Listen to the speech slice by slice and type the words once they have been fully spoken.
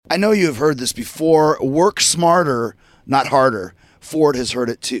I know you have heard this before. Work smarter, not harder. Ford has heard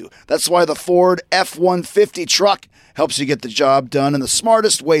it too. That's why the Ford F-150 truck helps you get the job done in the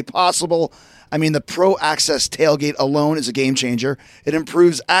smartest way possible. I mean, the Pro Access tailgate alone is a game changer. It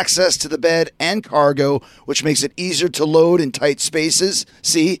improves access to the bed and cargo, which makes it easier to load in tight spaces.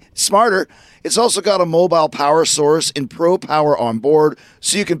 See, smarter. It's also got a mobile power source in Pro Power on board,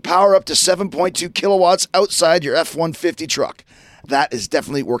 so you can power up to 7.2 kilowatts outside your F-150 truck. That is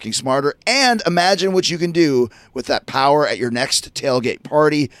definitely working smarter. And imagine what you can do with that power at your next tailgate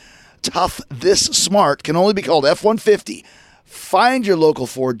party. Tough this smart can only be called F-150. Find your local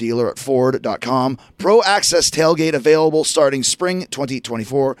Ford dealer at Ford.com. Pro Access tailgate available starting spring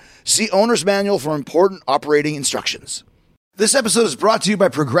 2024. See owner's manual for important operating instructions. This episode is brought to you by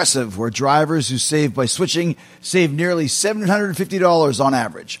Progressive, where drivers who save by switching save nearly $750 on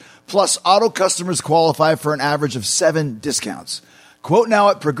average. Plus, auto customers qualify for an average of 7 discounts. Quote now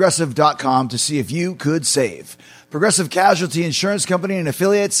at Progressive.com to see if you could save. Progressive Casualty Insurance Company and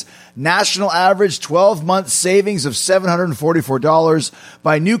Affiliates, national average 12-month savings of $744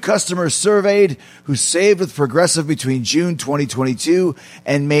 by new customers surveyed who saved with Progressive between June 2022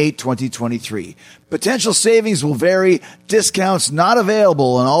 and May 2023. Potential savings will vary. Discounts not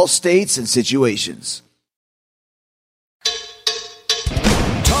available in all states and situations.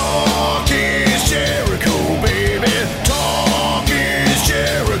 Talk is Jericho, baby. Talk is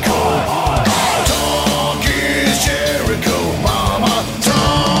Jericho. Talk is Jericho, mama.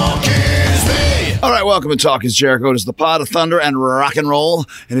 Talk is me. All right, welcome to Talk is Jericho. It is the pod of thunder and rock and roll.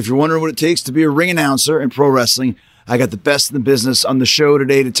 And if you're wondering what it takes to be a ring announcer in pro wrestling, I got the best in the business on the show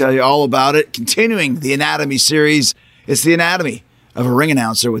today to tell you all about it. Continuing the Anatomy series, it's the Anatomy of a Ring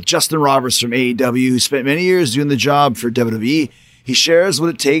Announcer with Justin Roberts from AEW, who spent many years doing the job for WWE. He shares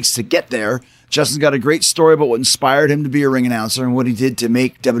what it takes to get there. Justin's got a great story about what inspired him to be a ring announcer and what he did to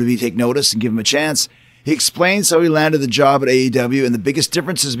make WWE take notice and give him a chance. He explains how he landed the job at AEW and the biggest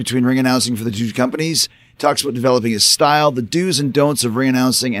differences between ring announcing for the two companies. He talks about developing his style, the do's and don'ts of ring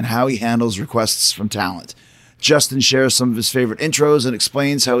announcing, and how he handles requests from talent. Justin shares some of his favorite intros and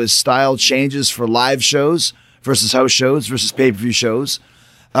explains how his style changes for live shows versus house shows versus pay-per-view shows.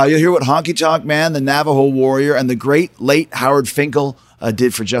 You'll hear what Honky Tonk Man, the Navajo Warrior, and the great late Howard Finkel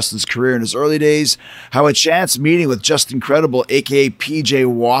did for Justin's career in his early days. How a chance meeting with Justin Credible, a.k.a. PJ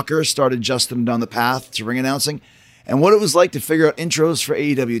Walker, started Justin down the path to ring announcing. And what it was like to figure out intros for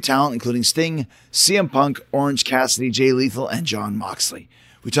AEW talent, including Sting, CM Punk, Orange Cassidy, Jay Lethal, and Jon Moxley.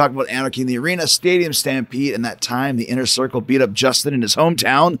 We talk about Anarchy in the Arena, Stadium Stampede, and that time the Inner Circle beat up Justin in his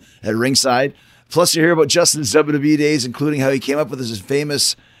hometown at ringside. Plus, you hear about Justin's WWE days, including how he came up with his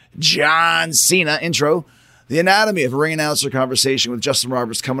famous John Cena intro. The Anatomy of a Ring Announcer conversation with Justin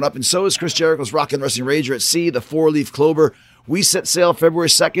Roberts coming up, and so is Chris Jericho's Rockin' Wrestling Rager at Sea, the Four-Leaf Clover. We set sail February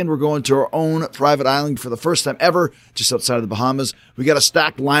 2nd. We're going to our own private island for the first time ever, just outside of the Bahamas. We got a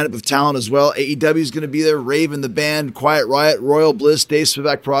stacked lineup of talent as well. AEW is going to be there, Raven the Band, Quiet Riot, Royal Bliss, Dave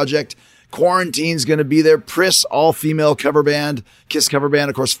Spivak Project. Quarantine's going to be there. Priss, all-female cover band. Kiss cover band.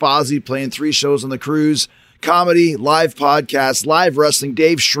 Of course, Fozzy playing 3 shows on the cruise. Comedy, live podcast, live wrestling.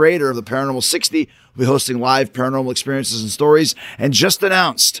 Dave Schrader of the Paranormal 60 will be hosting live paranormal experiences and stories. And just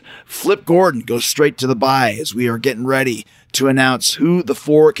announced, Flip Gordon goes straight to the bye as we are getting ready to announce who the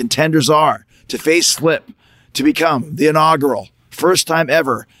 4 contenders are to face Flip to become the inaugural, first time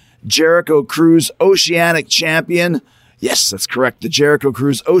ever, Jericho Cruise Oceanic Champion. Yes, that's correct. The Jericho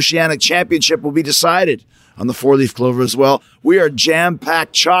Cruise Oceanic Championship will be decided on the Four-Leaf Clover as well. We are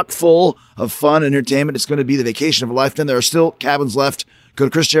jam-packed, chock full of fun and entertainment. It's going to be the vacation of a lifetime. There are still cabins left. Go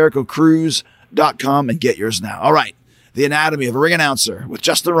to ChrisJerichoCruise.com and get yours now. All right, the Anatomy of a Ring Announcer with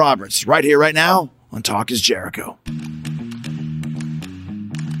Justin Roberts right here, right now on Talk is Jericho.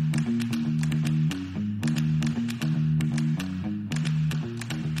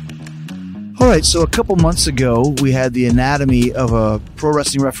 All right, so a couple months ago, we had the Anatomy of a Pro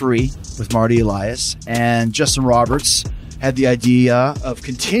Wrestling Referee with Marty Elias, and Justin Roberts had the idea of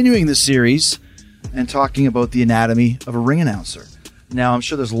continuing the series and talking about the anatomy of a ring announcer. Now, I'm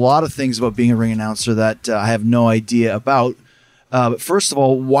sure there's a lot of things about being a ring announcer that I have no idea about. But first of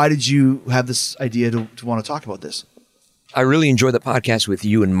all, why did you have this idea to want to talk about this? I really enjoyed the podcast with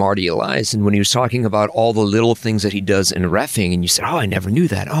you and Marty Elias, and when he was talking about all the little things that he does in reffing, and you said, oh, I never knew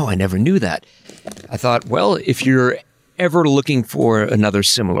that. Oh, I never knew that. I thought, well, if you're ever looking for another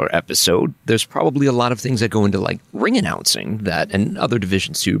similar episode, there's probably a lot of things that go into like ring announcing that and other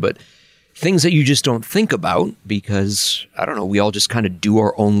divisions too, but things that you just don't think about because, I don't know, we all just kind of do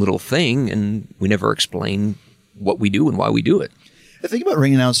our own little thing and we never explain what we do and why we do it. The thing about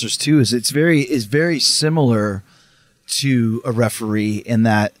ring announcers too is it's very similar to a referee in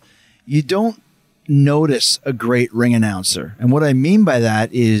that you don't notice a great ring announcer. And what I mean by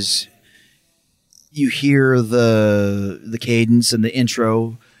that is you hear the cadence and the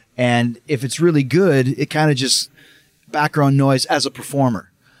intro, and if it's really good, it kind of just background noise as a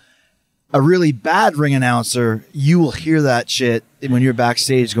performer. A really bad ring announcer, you will hear that shit when you're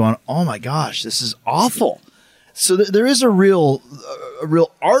backstage going, oh my gosh, this is awful. So there is a real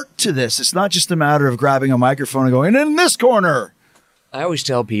art to this. It's not just a matter of grabbing a microphone and going, in this corner. I always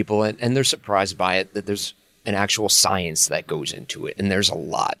tell people, and they're surprised by it, that there's an actual science that goes into it, and there's a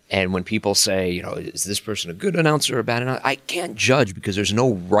lot. And when people say, is this person a good announcer or a bad announcer? I can't judge because there's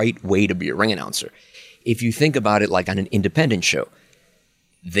no right way to be a ring announcer. If you think about it like on an independent show,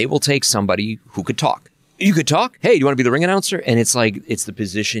 they will take somebody who could talk. You could talk? Hey, do you want to be the ring announcer? And it's like, it's the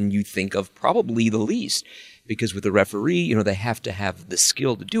position you think of probably the least. Because with the referee, they have to have the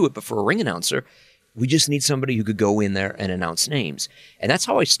skill to do it. But for a ring announcer, we just need somebody who could go in there and announce names. And that's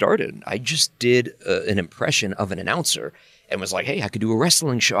how I started. I just did an impression of an announcer and was like, hey, I could do a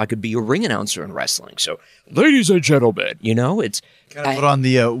wrestling show. I could be a ring announcer in wrestling. So, ladies and gentlemen, it's... Kind of put on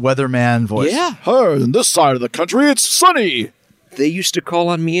the weatherman voice. Yeah. Hey, on this side of the country, it's sunny. They used to call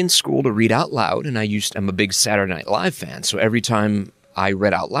on me in school to read out loud, and I'm a big Saturday Night Live fan. So every time I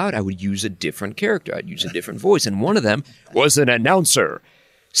read out loud, I would use a different character. I'd use a different voice. And one of them was an announcer.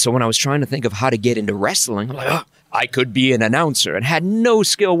 So when I was trying to think of how to get into wrestling, I'm like, I could be an announcer, and had no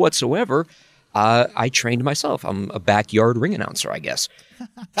skill whatsoever. I trained myself. I'm a backyard ring announcer, I guess.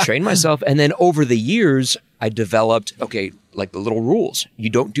 Trained myself. And then over the years, I developed, like the little rules. You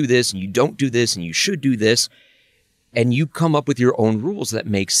don't do this, and you don't do this, and you should do this. And you come up with your own rules that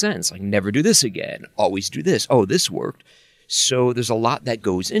make sense. Like, never do this again. Always do this. Oh, this worked. So there's a lot that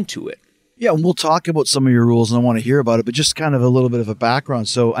goes into it. Yeah, and we'll talk about some of your rules, and I want to hear about it, but just kind of a little bit of a background.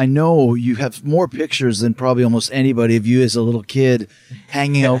 So I know you have more pictures than probably almost anybody of you as a little kid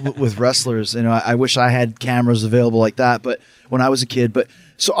hanging out with wrestlers. I wish I had cameras available like that, but when I was a kid. But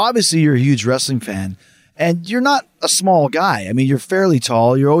so obviously you're a huge wrestling fan, and you're not a small guy. I mean, you're fairly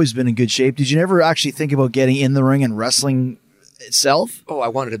tall. You've always been in good shape. Did you never actually think about getting in the ring and wrestling itself? Oh, I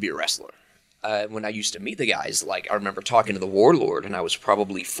wanted to be a wrestler. When I used to meet the guys, I remember talking to the Warlord, and I was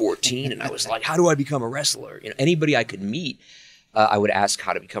probably 14, and I was like, how do I become a wrestler? Anybody I could meet, I would ask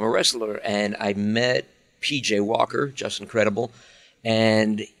how to become a wrestler. And I met PJ Walker, just incredible.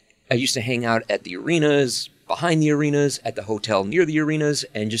 And I used to hang out at the arenas, behind the arenas, at the hotel near the arenas,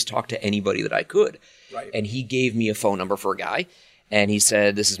 and just talk to anybody that I could. Right. And he gave me a phone number for a guy, and he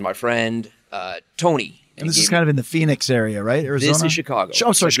said, this is my friend, Tony. And this is kind of in the Phoenix area, right? Arizona? This is Chicago.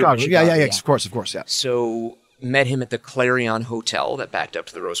 Oh, sorry, Chicago. Yeah. Of course, yeah. So met him at the Clarion Hotel that backed up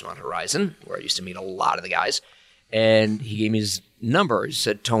to the Rosemont Horizon, where I used to meet a lot of the guys. And he gave me his number. He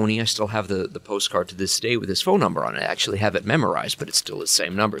said, Tony, I still have the postcard to this day with his phone number on it. I actually have it memorized, but it's still his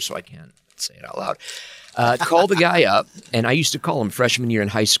same number, so I can't say it out loud. Called the guy up, and I used to call him freshman year in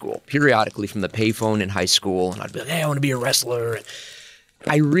high school, periodically from the payphone in high school. And I'd be like, hey, I want to be a wrestler. And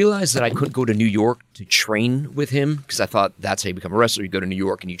I realized that I couldn't go to New York to train with him because I thought that's how you become a wrestler. You go to New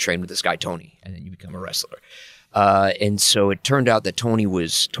York and you train with this guy, Tony, and then you become a wrestler. And so it turned out that Tony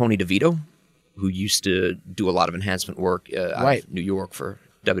was Tony DeVito, who used to do a lot of enhancement work out of New York for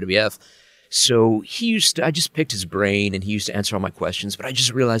WWF. So I just picked his brain, and he used to answer all my questions, but I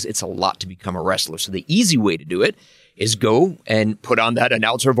just realized it's a lot to become a wrestler. So the easy way to do it is go and put on that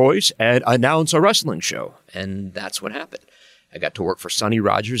announcer voice and announce a wrestling show. And that's what happened. I got to work for Sonny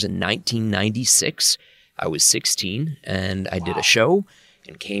Rogers in 1996. I was 16, and I did a show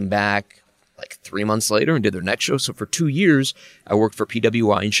and came back 3 months later and did their next show. So for 2 years, I worked for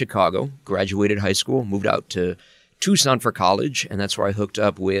PWI in Chicago, graduated high school, moved out to Tucson for college, and that's where I hooked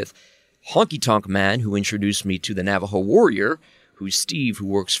up with Honky Tonk Man, who introduced me to the Navajo Warrior, who's Steve, who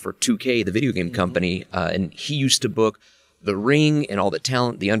works for 2K, the video game company, and he used to book the ring and all the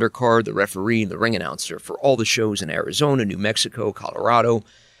talent, the undercard, the referee, and the ring announcer for all the shows in Arizona, New Mexico, Colorado.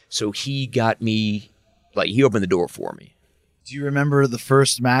 So he got me, he opened the door for me. Do you remember the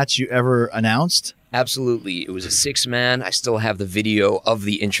first match you ever announced? Absolutely. It was a 6-man. I still have the video of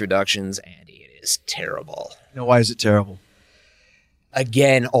the introductions, and it is terrible. Why is it terrible?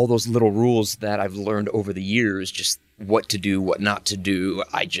 Again, all those little rules that I've learned over the years, just what to do, what not to do.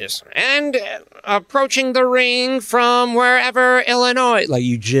 And approaching the ring from wherever, Illinois.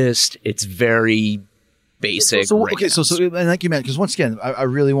 It's very basic. So and like you meant, because once again, I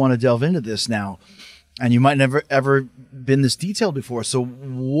really want to delve into this now. And you might never ever been this detailed before. So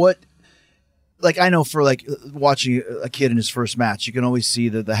what, I know for watching a kid in his first match, you can always see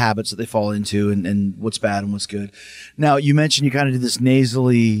the habits that they fall into and what's bad and what's good. Now, you mentioned you kind of did this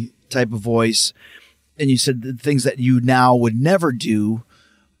nasally type of voice, and you said the things that you now would never do.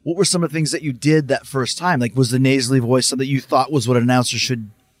 What were some of the things that you did that first time? Like, was the nasally voice something that you thought was what an announcer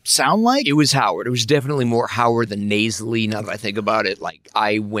should sound like? It was Howard. It was definitely more Howard than nasally. Now that I think about it, like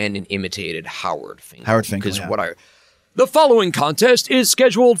I went and imitated Howard Finkel. Howard Finkel, Because yeah. the following contest is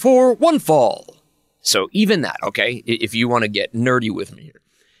scheduled for one fall. So even that, okay, if you want to get nerdy with me here.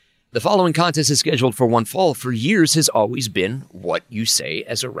 The following contest is scheduled for one fall for years has always been what you say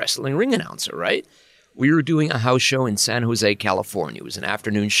as a wrestling ring announcer, right? We were doing a house show in San Jose, California. It was an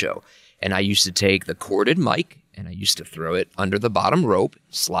afternoon show. And I used to take the corded mic and I used to throw it under the bottom rope,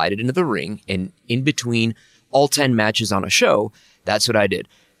 slide it into the ring, and in between all 10 matches on a show, that's what I did.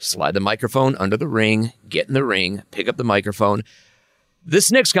 Slide the microphone under the ring, get in the ring, pick up the microphone.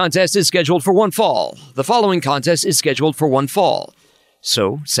 This next contest is scheduled for one fall. The following contest is scheduled for one fall.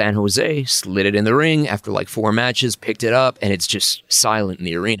 So San Jose slid it in the ring after like 4 matches, picked it up, and it's just silent in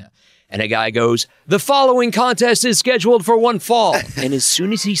the arena. And a guy goes, the following contest is scheduled for one fall. And as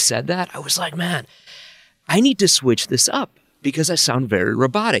soon as he said that, I was like, man, I need to switch this up because I sound very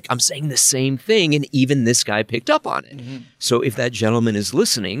robotic. I'm saying the same thing, and even this guy picked up on it. Mm-hmm. So if that gentleman is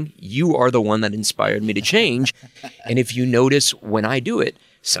listening, you are the one that inspired me to change. And if you notice when I do it,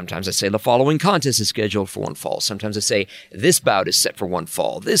 sometimes I say the following contest is scheduled for one fall. Sometimes I say this bout is set for one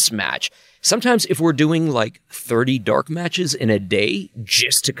fall, this match. Sometimes if we're doing like 30 dark matches in a day,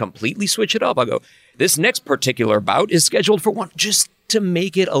 just to completely switch it up, I'll go, this next particular bout is scheduled for one, just to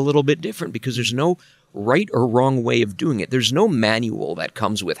make it a little bit different because there's no right or wrong way of doing it. There's no manual that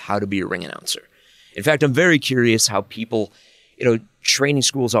comes with how to be a ring announcer. In fact, I'm very curious how people, training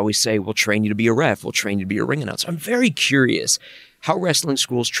schools always say, we'll train you to be a ref, we'll train you to be a ring announcer. I'm very curious how wrestling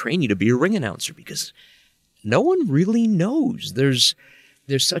schools train you to be a ring announcer because no one really knows. There's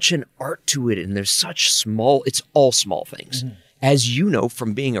such an art to it, and it's all small things. Mm-hmm. As you know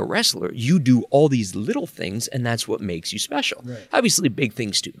from being a wrestler, you do all these little things, and that's what makes you special. Right. Obviously, big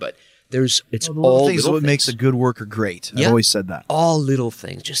things too, but it's all things. Little What things. makes a good worker great. Yeah. I've always said that. All little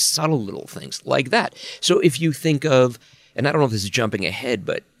things, just subtle little things like that. So if you think of, and I don't know if this is jumping ahead,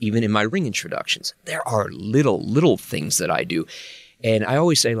 but even in my ring introductions, there are little things that I do. And I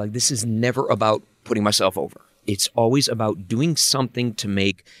always say, like, this is never about putting myself over. It's always about doing something to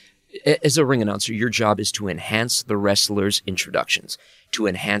make, as a ring announcer, your job is to enhance the wrestler's introductions, to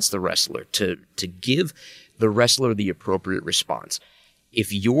enhance the wrestler, to give the wrestler the appropriate response.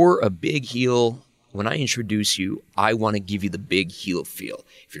 If you're a big heel, when I introduce you, I want to give you the big heel feel.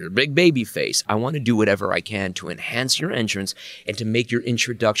 If you're a big baby face, I want to do whatever I can to enhance your entrance and to make your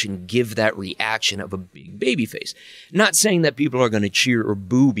introduction give that reaction of a big baby face. Not saying that people are going to cheer or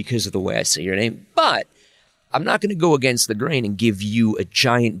boo because of the way I say your name, but I'm not going to go against the grain and give you a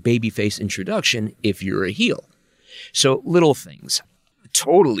giant babyface introduction if you're a heel. So little things,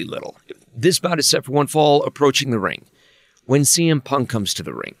 totally little. This bout is set for one fall, approaching the ring. When CM Punk comes to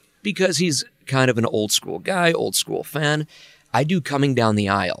the ring, because he's kind of an old school guy, old school fan, I do coming down the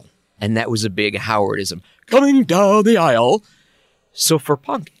aisle. And that was a big Howardism. Coming down the aisle. So for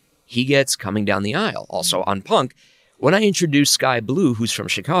Punk, he gets coming down the aisle. Also on Punk, when I introduced Sky Blue, who's from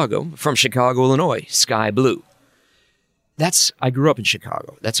Chicago, Illinois, Sky Blue. I grew up in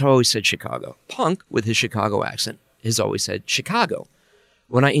Chicago. That's how I always said Chicago. Punk, with his Chicago accent, has always said Chicago.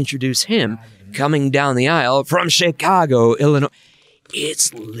 When I introduce him, coming down the aisle from Chicago, Illinois,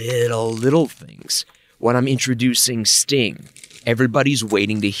 it's little things. When I'm introducing Sting, everybody's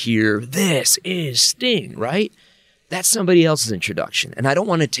waiting to hear, this is Sting, right? That's somebody else's introduction, and I don't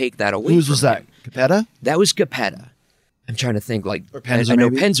want to take that away. Whose was that? Capetta? That was Capetta. I'm trying to think, like, or Penzer, I know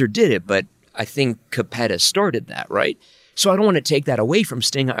maybe? Penzer did it, but I think Capetta started that, right? So I don't want to take that away from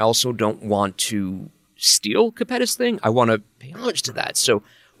Sting. I also don't want to steal Capetta's thing. I want to pay homage to that. So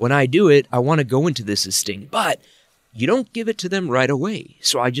when I do it, I want to go into this as Sting, but you don't give it to them right away.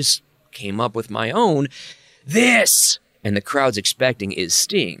 So I just came up with my own, this, and the crowd's expecting is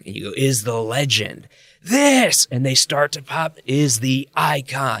Sting. And you go, is the legend. This, and they start to pop, is the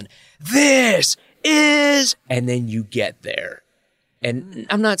icon. This is, and then you get there. And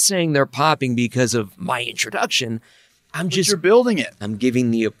I'm not saying they're popping because of my introduction. You're building it. I'm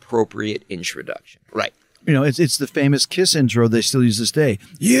giving the appropriate introduction. Right. It's the famous Kiss intro they still use this day.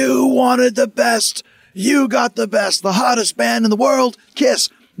 You wanted the best. You got the best. The hottest band in the world, Kiss.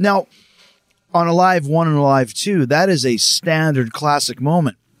 Now, on Alive 1 and Alive 2, that is a standard classic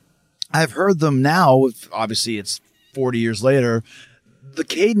moment. I've heard them now, obviously it's 40 years later. The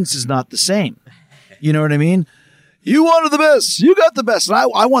cadence is not the same. You know what I mean? You wanted the best. You got the best. And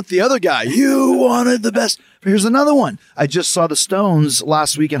I want the other guy. You wanted the best. Here's another one. I just saw the Stones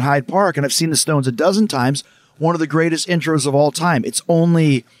last week in Hyde Park, and I've seen the Stones a dozen times. One of the greatest intros of all time. It's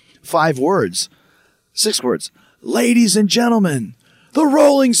only 5 words. 6 words. Ladies and gentlemen, The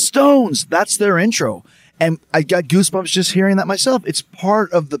Rolling Stones. That's their intro. And I got goosebumps just hearing that myself. It's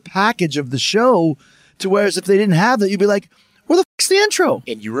part of the package of the show, to whereas if they didn't have that, you'd be like, where the fuck's the intro?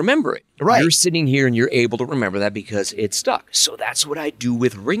 And you remember it. Right. You're sitting here and you're able to remember that because it stuck. So that's what I do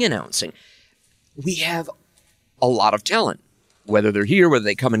with ring announcing. We have a lot of talent. Whether they're here, whether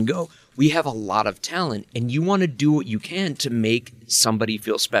they come and go, we have a lot of talent, and you want to do what you can to make somebody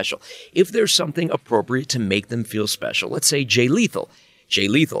feel special. If there's something appropriate to make them feel special, let's say Jay Lethal. Jay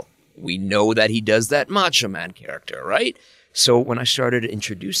Lethal, we know that he does that Macho Man character, right? So when I started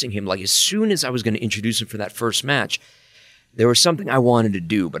introducing him, like as soon as I was going to introduce him for that first match, there was something I wanted to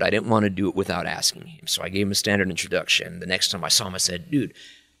do, but I didn't want to do it without asking him. So I gave him a standard introduction. The next time I saw him, I said, dude,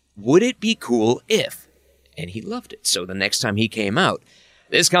 would it be cool if... And he loved it. So the next time he came out,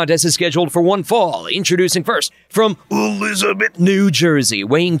 this contest is scheduled for one fall. Introducing first from Elizabeth, New Jersey,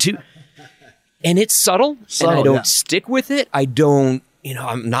 weighing 2. And it's subtle and I don't stick with it. I don't,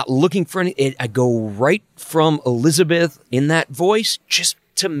 I'm not looking for any. I go right from Elizabeth in that voice just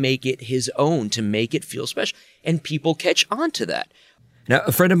to make it his own, to make it feel special. And people catch on to that. Now,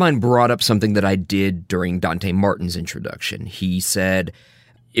 a friend of mine brought up something that I did during Dante Martin's introduction. He said...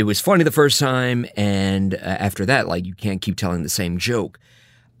 It was funny the first time, and after that, like, you can't keep telling the same joke.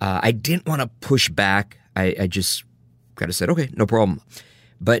 I didn't want to push back. I just kind of said, okay, no problem.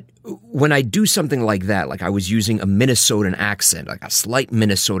 But when I do something like that, like I was using a Minnesotan accent, like a slight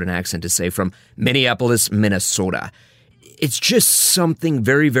Minnesotan accent to say from Minneapolis, Minnesota, it's just something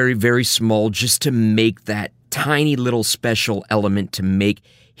very, very, very small just to make that tiny little special element to make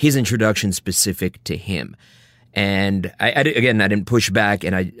his introduction specific to him. And I didn't push back,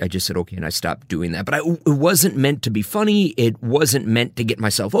 and I just said, okay, and I stopped doing that. But it wasn't meant to be funny. It wasn't meant to get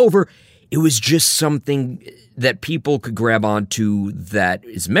myself over. It was just something that people could grab onto that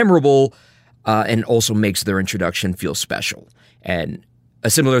is memorable and also makes their introduction feel special. And a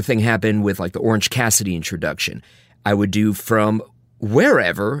similar thing happened with like the Orange Cassidy introduction. I would do from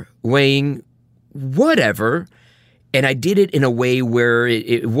wherever, weighing whatever, and I did it in a way where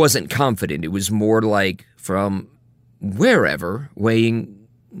it wasn't confident. It was more like from wherever, weighing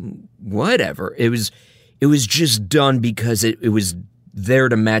whatever. It was just done because it was there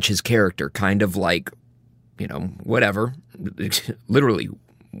to match his character, kind of like, whatever, literally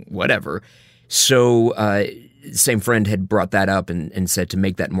whatever. So same friend had brought that up and said to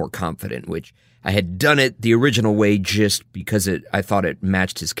make that more confident, which I had done it the original way just because I thought it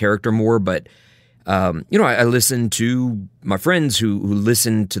matched his character more, but I listened to my friends who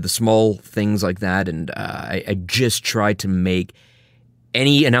listen to the small things like that, and I just try to make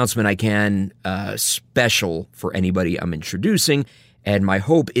any announcement I can special for anybody I'm introducing, and my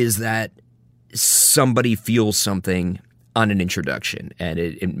hope is that somebody feels something on an introduction, and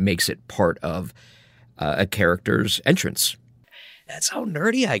it makes it part of a character's entrance. That's how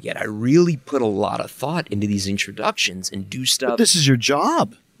nerdy I get. I really put a lot of thought into these introductions and do stuff. But this is your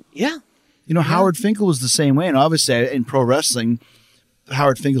job. Yeah. Howard Finkel was the same way. And obviously, in pro wrestling,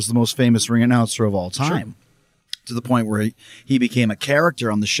 Howard Finkel's the most famous ring announcer of all time. Sure. To the point where he became a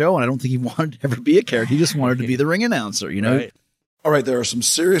character on the show. And I don't think he wanted to ever be a character. He just wanted to be the ring announcer, Right. All right, there are some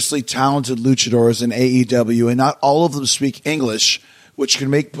seriously talented luchadors in AEW, and not all of them speak English, which can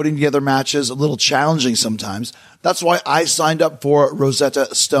make putting together matches a little challenging sometimes. That's why I signed up for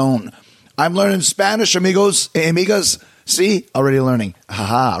Rosetta Stone. I'm learning Spanish, amigos and amigas. See, already learning.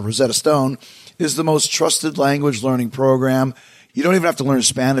 Haha, Rosetta Stone is the most trusted language learning program. You don't even have to learn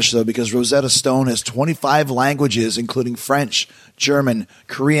Spanish, though, because Rosetta Stone has 25 languages, including French, German,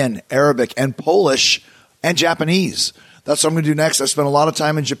 Korean, Arabic, and Polish, and Japanese. That's what I'm going to do next. I spent a lot of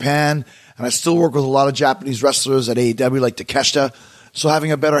time in Japan, and I still work with a lot of Japanese wrestlers at AEW, like Takeshita. So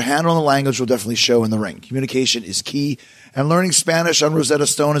having a better handle on the language will definitely show in the ring. Communication is key, and learning Spanish on Rosetta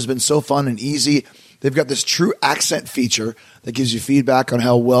Stone has been so fun and easy. They've got this true accent feature that gives you feedback on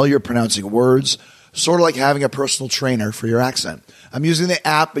how well you're pronouncing words, sort of like having a personal trainer for your accent. I'm using the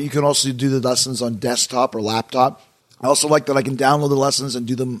app, but you can also do the lessons on desktop or laptop. I also like that I can download the lessons and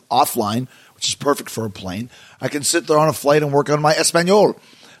do them offline, which is perfect for a plane. I can sit there on a flight and work on my Espanol.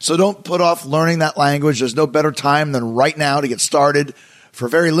 So don't put off learning that language. There's no better time than right now to get started. For a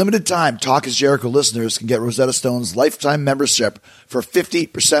very limited time, Talk is Jericho listeners can get Rosetta Stone's lifetime membership for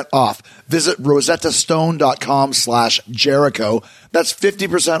 50% off. Visit rosettastone.com/Jericho. That's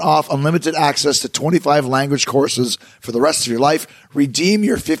 50% off unlimited access to 25 language courses for the rest of your life. Redeem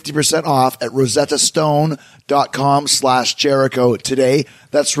your 50% off at rosettastone.com/Jericho today.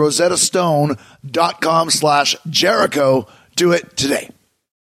 That's rosettastone.com/Jericho. Do it today.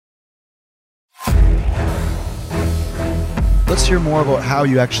 Let's hear more about how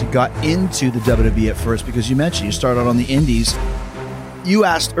you actually got into the WWE at first, because you mentioned you started out on the indies. You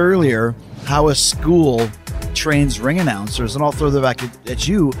asked earlier how a school trains ring announcers, and I'll throw that back at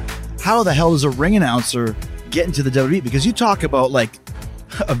you. How the hell does a ring announcer get into the WWE? Because you talk about like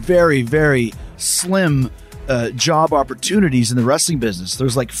a very, very slim job opportunities in the wrestling business.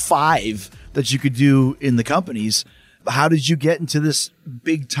 There's like 5 that you could do in the companies. How did you get into this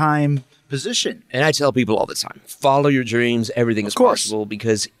big time position? And I tell people all the time, follow your dreams. Everything is possible.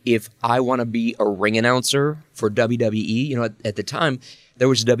 Because if I want to be a ring announcer for WWE, you know, at the time, there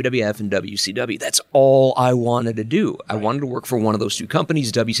was WWF and WCW. That's all I wanted to do. I wanted to work for one of those 2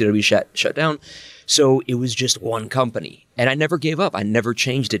 companies. WCW shut down. So it was just one company. And I never gave up. I never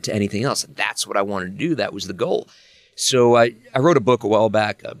changed it to anything else. That's what I wanted to do. That was the goal. So I wrote a book a while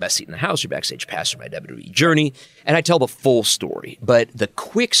back, Best Seat in the House, Your Backstage Pass Through My WWE Journey, and I tell the full story. But the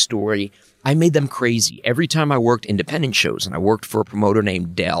quick story, I made them crazy. Every time I worked independent shows, and I worked for a promoter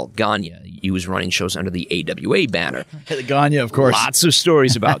named Dale Gagne. He was running shows under the AWA banner. The Gagne, of course. Lots of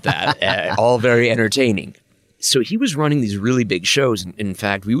stories about that, all very entertaining. So he was running these really big shows. In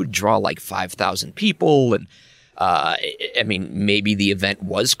fact, we would draw like 5,000 people, and I mean, maybe the event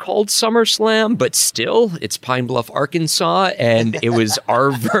was called SummerSlam, but still, it's Pine Bluff, Arkansas, and it was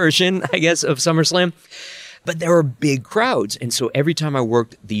our version, I guess, of SummerSlam. But there were big crowds, and so every time I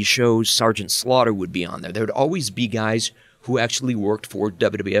worked these shows, Sergeant Slaughter would be on there. There would always be guys who actually worked for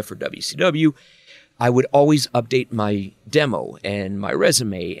WWF or WCW. I would always update my demo and my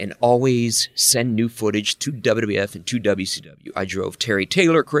resume and always send new footage to WWF and to WCW. I drove Terry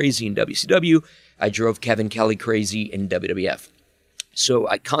Taylor crazy in WCW. I drove Kevin Kelly crazy in WWF. So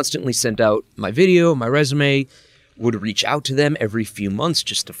I constantly sent out my video, my resume, would reach out to them every few months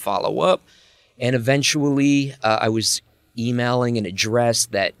just to follow up. And eventually I was emailing an address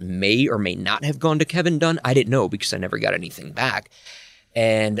that may or may not have gone to Kevin Dunn. I didn't know because I never got anything back.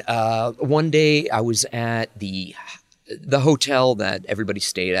 And one day I was at the hotel that everybody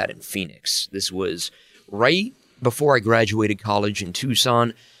stayed at in Phoenix. This was right before I graduated college in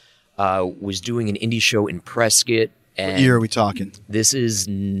Tucson. Was doing an indie show in Prescott. And what year are we talking? This is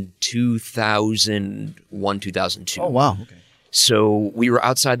 2001, 2002. Oh, wow. Okay. So we were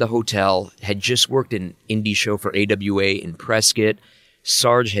outside the hotel, had just worked an indie show for AWA in Prescott.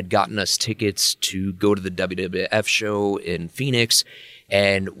 Sarge had gotten us tickets to go to the WWF show in Phoenix,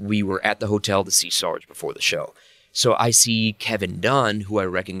 and we were at the hotel to see Sarge before the show. So I see Kevin Dunn, who I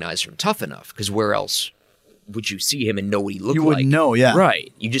recognize from Tough Enough, because where else would you see him and know what he looked like? You wouldn't know, yeah.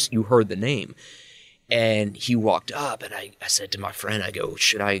 Right. You heard the name. And he walked up, and I said to my friend, I go,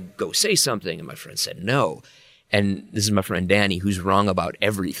 should I go say something? And my friend said, no. And this is my friend Danny, who's wrong about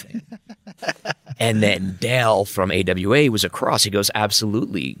everything. And then Dale from AWA was across. He goes,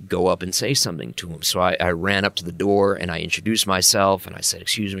 absolutely, go up and say something to him. So I ran up to the door, and I introduced myself, and I said,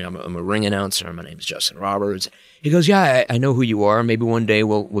 excuse me, I'm a ring announcer. My name is Justin Roberts. He goes, yeah, I know who you are. Maybe one day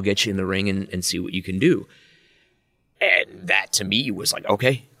we'll get you in the ring and see what you can do. And that, to me, was like,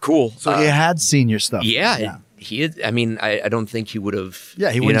 okay, cool. So he had seen your stuff. Yeah. He had, I mean, I don't think he would have.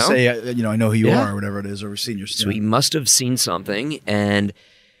 Yeah, he wouldn't say, I know who you are or whatever it is, or seen your stuff. So he must have seen something. And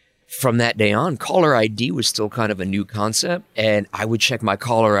from that day on, caller ID was still kind of a new concept. And I would check my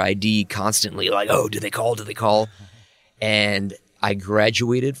caller ID constantly, like, oh, did they call? Did they call? And I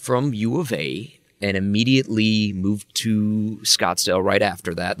graduated from U of A and immediately moved to Scottsdale right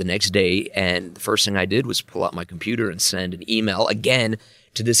after that, the next day. And the first thing I did was pull out my computer and send an email again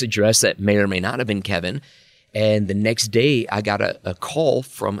to this address that may or may not have been Kevin. And the next day, I got a call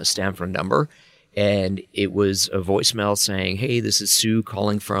from a Stanford number, and it was a voicemail saying, hey, this is Sue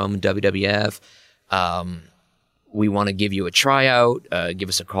calling from WWF. We want to give you a tryout. Give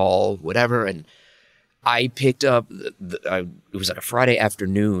us a call, whatever. And I picked up, it was like a Friday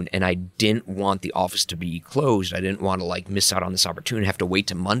afternoon, and I didn't want the office to be closed. I didn't want to like miss out on this opportunity, have to wait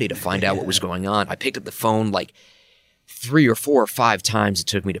till Monday to find out what was going on. I picked up the phone like 3 or 4 or 5 times it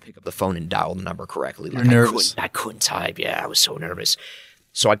took me to pick up the phone and dial the number correctly. Like, You're nervous. I couldn't type. Yeah, I was so nervous.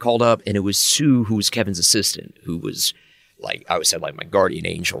 So I called up, and it was Sue, who was Kevin's assistant, who was like, I always said, like my guardian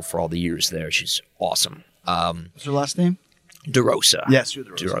angel for all the years there. She's awesome. What's her last name? DeRosa. Yes, you're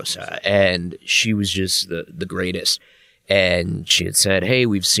DeRosa. DeRosa. And she was just the greatest. And she had said, hey,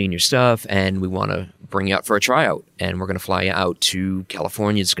 we've seen your stuff, and we want to bring you out for a tryout. And we're going to fly you out to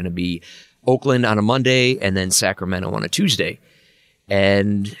California. It's going to be Oakland on a Monday and then Sacramento on a Tuesday.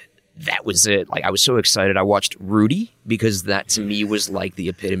 And that was it. Like, I was so excited. I watched Rudy because that to me was like the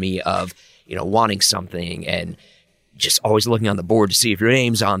epitome of, wanting something and just always looking on the board to see if your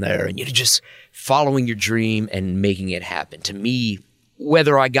name's on there and just following your dream and making it happen. To me,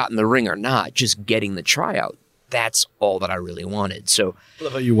 whether I got in the ring or not, just getting the tryout, that's all that I really wanted. So I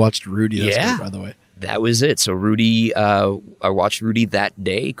love how you watched Rudy. That's yeah, great, by the way. that was it. So Rudy, I watched Rudy that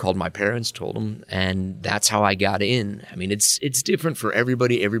day, called my parents, told them, and that's how I got in. I mean, it's different for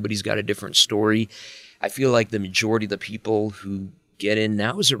everybody. Everybody's got a different story. I feel like the majority of the people who get in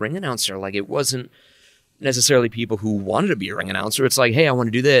now as a ring announcer, like it wasn't necessarily people who wanted to be a ring announcer. It's like, hey, I want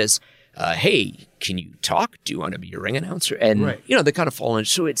to do this. Hey, can you talk? Do you want to be a ring announcer? And, you know, they kind of fall in.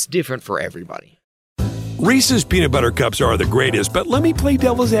 So it's different for everybody. Reese's peanut butter cups are the greatest, but let me play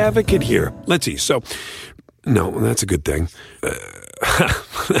devil's advocate here. Let's see. So, no, that's a good thing.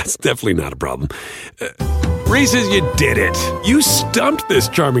 That's definitely not a problem. Reese's, you did it. You stumped this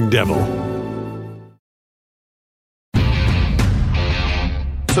charming devil.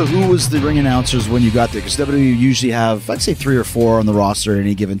 So who was the ring announcers when you got there? Because WWE usually have, I'd say 3 or 4 on the roster at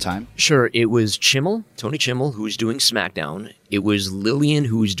any given time. Sure, it was Chimmel, Tony Chimmel, who was doing SmackDown. It was Lillian,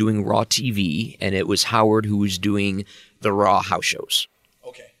 who was doing Raw TV. And it was Howard, who was doing the Raw house shows.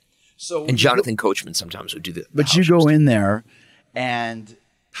 Okay. So And Jonathan Coachman sometimes would do the But house you shows go in there, and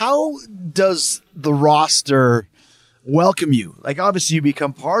how does the roster welcome you? Like, obviously, you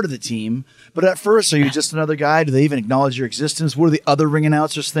become part of the team, but at first, are you just another guy? Do they even acknowledge your existence? What do the other ring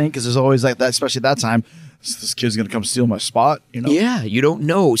announcers think? Because there's always like that, especially at that time, this kid's going to come steal my spot, you know? Yeah, you don't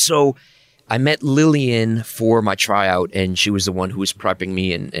know. So I met Lillian for my tryout, and she was the one who was prepping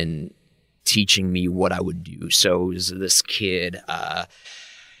me and teaching me what I would do. So it was this kid,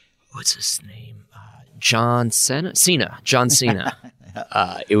 what's his name? John Cena.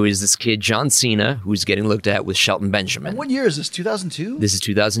 It was this kid, John Cena, who was getting looked at with Shelton Benjamin. And what year is this? 2002? This is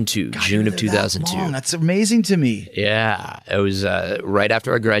 2002, June of 2002. That's amazing to me. Yeah, it was right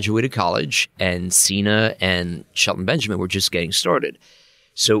after I graduated college, and Cena and Shelton Benjamin were just getting started.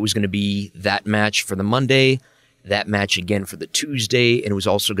 So it was going to be that match for the Monday, that match again for the Tuesday, and it was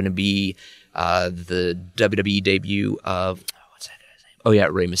also going to be the WWE debut of, what's that guy's name? Oh yeah,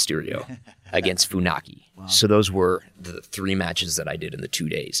 Rey Mysterio against Funaki. Wow. So those were the 3 matches that I did in the 2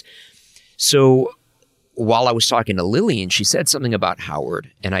 days. So while I was talking to Lillian, she said something about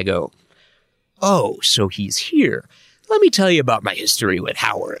Howard, and I go, oh, so he's here. Let me tell you about my history with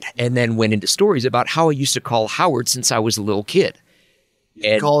Howard. And then went into stories about how I used to call Howard since I was a little kid.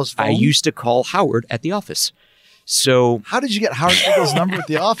 And call his phone? I used to call Howard at the office. So how did you get Howard Finkel's number at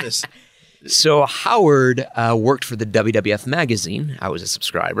the office? So Howard worked for the WWF magazine. I was a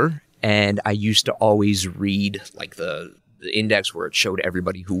subscriber, and I used to always read like the index where it showed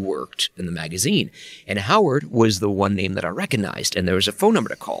everybody who worked in the magazine. And Howard was the one name that I recognized, and there was a phone number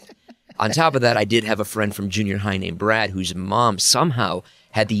to call. On top of that, I did have a friend from junior high named Brad, whose mom somehow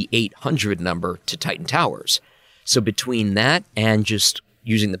had the 800 number to Titan Towers. So between that and just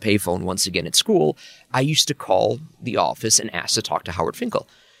using the payphone once again at school, I used to call the office and ask to talk to Howard Finkel.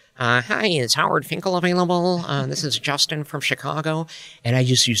 Hi, is Howard Finkel available? This is Justin from Chicago. And I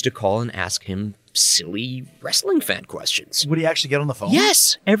just used to call and ask him silly wrestling fan questions. Would he actually get on the phone?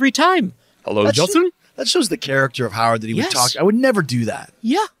 Yes, every time. Hello, Justin? That shows the character of Howard that he would Yes. talk. I would never do that.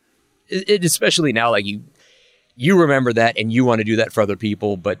 Yeah. It especially now, like you remember that and you want to do that for other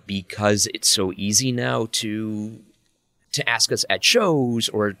people, but because it's so easy now to ask us at shows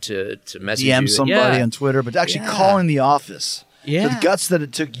or to message DM you, somebody on Twitter, but actually calling the office. Yeah. The guts that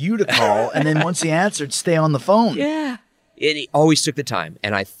it took you to call, and then once he answered, stay on the phone. Yeah. He always took the time,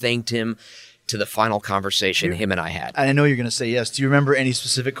 and I thanked him to the final conversation him and I had. I know you're going to say yes. Do you remember any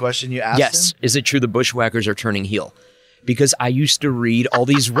specific question you asked Yes. him? Is it true the Bushwhackers are turning heel? Because I used to read all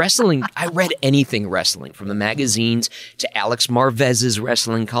these wrestling. I read anything wrestling, from the magazines to Alex Marvez's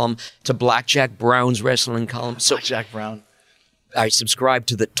wrestling column to Blackjack Brown's wrestling column. So Jack Brown. I subscribed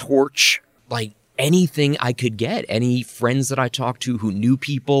to the Torch, like anything I could get. Any friends that I talked to who knew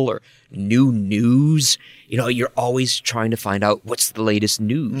people or knew news, you know, you're always trying to find out what's the latest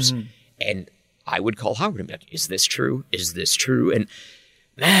news. Mm-hmm. And I would call Howard and be like, is this true? Is this true? And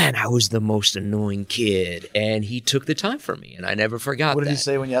man, I was the most annoying kid. And he took the time for me, and I never forgot What that. did he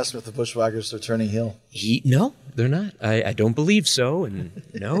say when you asked him if the Bushwhackers are turning heel? No, they're not. I don't believe so. And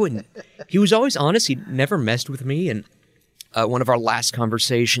no, and he was always honest. He never messed with me. And one of our last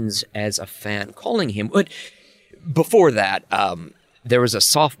conversations as a fan calling him, but before that, there was a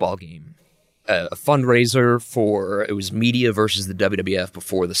softball game, a fundraiser for, it was media versus the WWF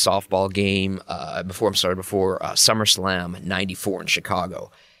before the softball game, before SummerSlam 94 in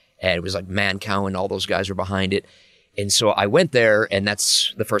Chicago. And it was like Mancow and all those guys were behind it. And so I went there, and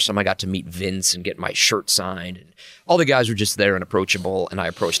that's the first time I got to meet Vince and get my shirt signed. And all the guys were just there and approachable. And I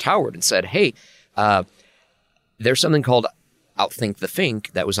approached Howard and said, hey, there's something called Outthink the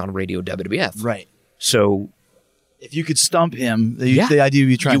Fink that was on Radio WWF. Right. So if you could stump him, the idea would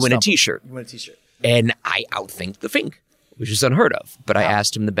be trying you to win a stump him. T-shirt. You win a T-shirt. And I outthink the Fink, which is unheard of. But I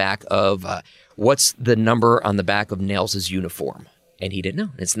asked him the back of what's the number on the back of Nails' uniform? And he didn't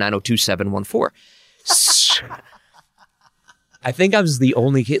know. It's 902-714. So, I think I was the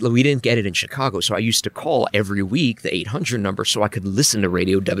only kid. We didn't get it in Chicago, so I used to call every week the 800 number so I could listen to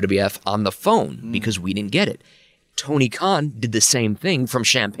Radio WWF on the phone because we didn't get it. Tony Khan did the same thing from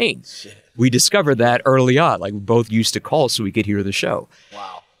Champaign. We discovered that early on. Like, we both used to call so we could hear the show.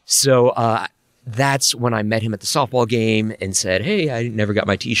 Wow. So that's when I met him at the softball game and said, hey, I never got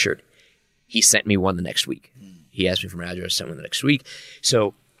my T-shirt. He sent me one the next week. He asked me for my address, sent one the next week.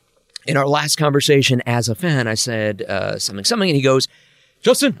 So in our last conversation as a fan, I said something, and he goes,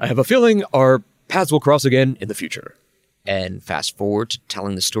 Justin, I have a feeling our paths will cross again in the future. And fast forward to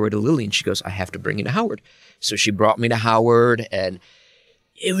telling the story to Lily, and she goes, I have to bring you to Howard. So she brought me to Howard, and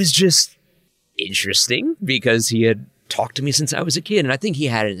it was just interesting because he had talked to me since I was a kid. And I think he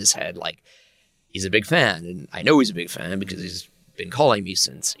had it in his head, like, he's a big fan. And I know he's a big fan because he's been calling me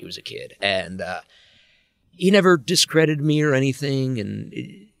since he was a kid. And he never discredited me or anything.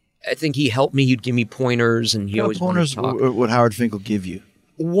 And I think he helped me. He'd give me pointers, and he always wanted to talk. Would Howard Finkel give you?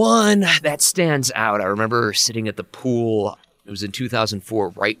 One that stands out, I remember sitting at the pool. It was in 2004,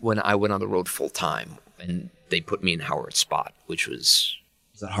 right when I went on the road full time. And they put me in Howard's spot, which was...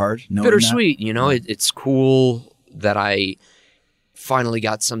 Is that hard? Bittersweet, you know. It's cool that I finally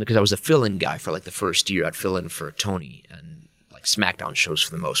got something, because I was a fill-in guy for like the first year. I'd fill in for Tony and like SmackDown shows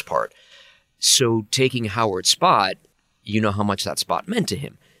for the most part. So taking Howard's spot, you know how much that spot meant to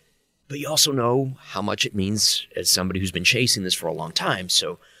him. But you also know how much it means as somebody who's been chasing this for a long time.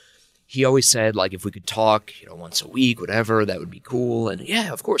 So he always said, like, if we could talk, you know, once a week, whatever, that would be cool. And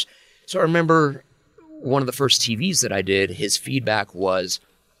yeah, of course. So I remember one of the first TVs that I did, his feedback was,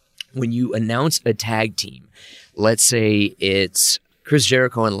 when you announce a tag team, let's say it's Chris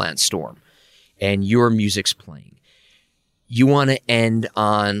Jericho and Lance Storm, and your music's playing, you want to end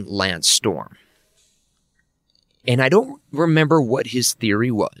on Lance Storm. And I don't remember what his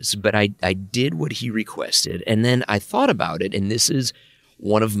theory was, but I did what he requested. And then I thought about it, and this is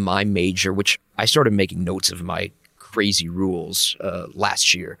one of my major, which I started making notes of my crazy rules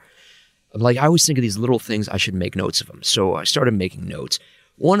last year. I'm like, I always think of these little things, I should make notes of them. So I started making notes.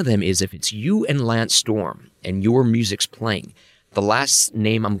 One of them is, if it's you and Lance Storm and your music's playing, the last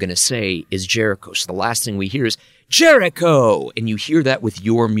name I'm going to say is Jericho. So the last thing we hear is Jericho, and you hear that with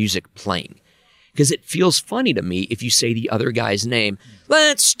your music playing. Because it feels funny to me if you say the other guy's name,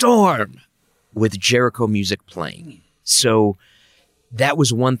 Lance Storm, with Jericho music playing. So that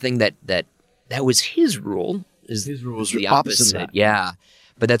was one thing that was his rule. His rule was the opposite. of that. Yeah.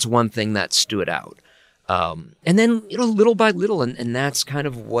 But that's one thing that stood out. And then, you know, little by little, and that's kind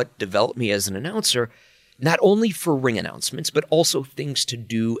of what developed me as an announcer, not only for ring announcements, but also things to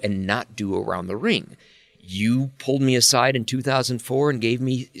do and not do around the ring. You pulled me aside in 2004 and gave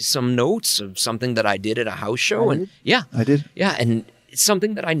me some notes of something that I did at a house show. I did. Yeah, and it's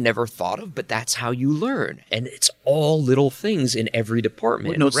something that I never thought of, but that's how you learn. And it's all little things in every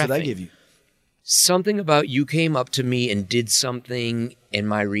department. What notes did I give you? Something about you came up to me and did something, and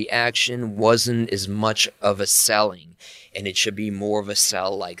my reaction wasn't as much of a selling, and it should be more of a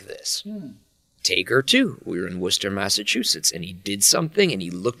sell like this. Taker, too. We were in Worcester, Massachusetts, and he did something, and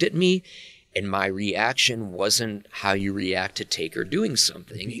he looked at me, and my reaction wasn't how you react to Taker doing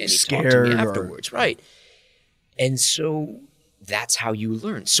something, and he talked to me afterwards. Right. And so that's how you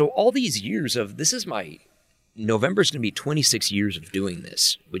learn. So all these years of, this is my... November's going to be 26 years of doing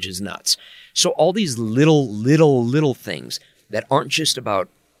this, which is nuts. So all these little things that aren't just about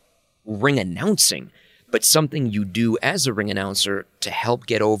ring announcing, but something you do as a ring announcer to help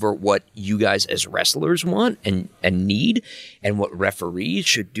get over what you guys as wrestlers want and need, and what referees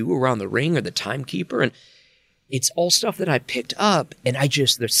should do around the ring, or the timekeeper. And it's all stuff that I picked up, and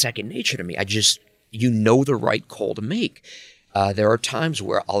they're second nature to me. You know the right call to make. There are times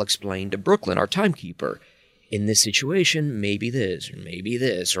where I'll explain to Brooklyn, our timekeeper, in this situation, maybe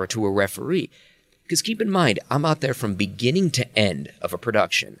this, or to a referee. Because keep in mind, I'm out there from beginning to end of a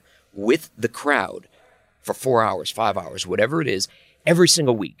production with the crowd for 4 hours, 5 hours, whatever it is, every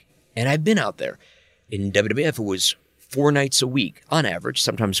single week. And I've been out there. In WWF, it was 4 nights a week on average,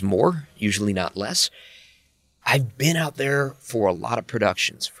 sometimes more, usually not less. I've been out there for a lot of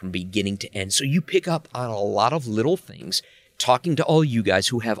productions from beginning to end. So you pick up on a lot of little things. Talking to all you guys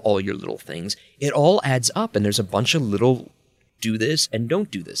who have all your little things, it all adds up, and there's a bunch of little do this and don't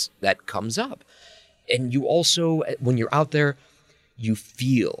do this that comes up. And you also, when you're out there, you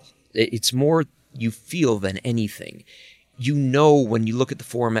feel. It's more you feel than anything. You know, when you look at the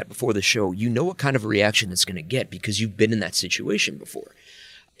format before the show, you know what kind of reaction it's going to get because you've been in that situation before.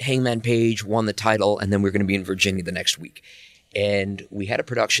 Hangman Page won the title, and then we're going to be in Virginia the next week. And we had a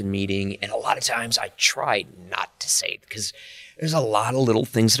production meeting, and a lot of times I tried not to say it because there's a lot of little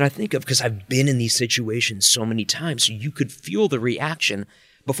things that I think of because I've been in these situations so many times. So you could feel the reaction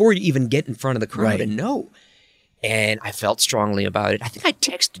before you even get in front of the crowd and know. And I felt strongly about it. I think I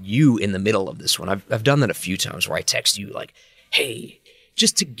texted you in the middle of this one. I've done that a few times where I text you like, hey,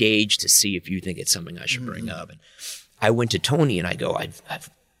 just to gauge to see if you think it's something I should bring up. And I went to Tony and I go, I've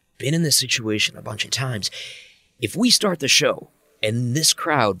been in this situation a bunch of times. If we start the show and this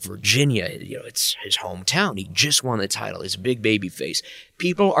crowd, Virginia, it's his hometown. He just won the title. He's a big baby face.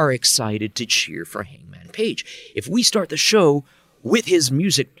 People are excited to cheer for Hangman Page. If we start the show with his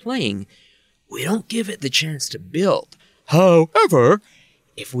music playing, we don't give it the chance to build. However,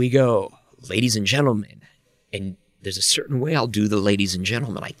 if we go, ladies and gentlemen, and there's a certain way I'll do the ladies and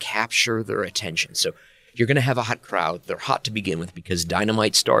gentlemen, I capture their attention. So you're going to have a hot crowd. They're hot to begin with because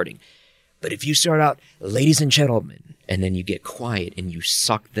Dynamite's starting. But if you start out, ladies and gentlemen, and then you get quiet and you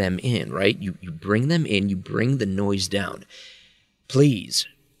suck them in, right? You bring them in, you bring the noise down. Please,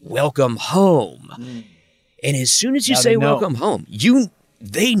 welcome home. And as soon as you say welcome home,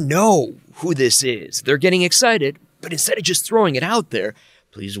 they know who this is. They're getting excited, but instead of just throwing it out there,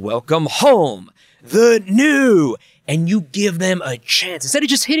 please welcome home the new. And you give them a chance. Instead of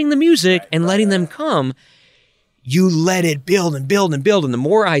just hitting the music and letting them come, you let it build and build and build. And the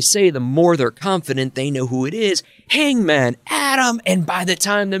more I say, the more they're confident they know who it is. Hangman Adam. And by the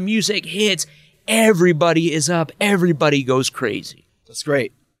time the music hits, everybody is up. Everybody goes crazy. That's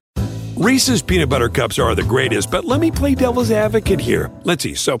great. Reese's peanut butter cups are the greatest, but let me play devil's advocate here. Let's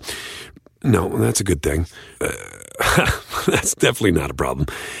see. So, no, that's a good thing. That's definitely not a problem.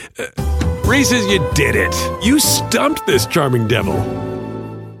 Reese's, you did it. You stumped this charming devil.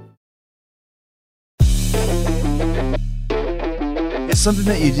 It's something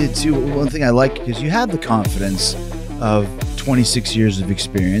that you did too. One thing I like, because you have the confidence of 26 years of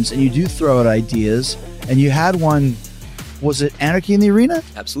experience, and you do throw out ideas, and you had one. Was it Anarchy in the Arena?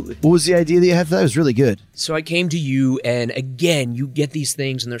 Absolutely. What was the idea that you had for that? It was really good. So I came to you, and again, you get these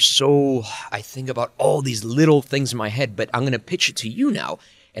things, and they're so, I think about all these little things in my head, but I'm going to pitch it to you now,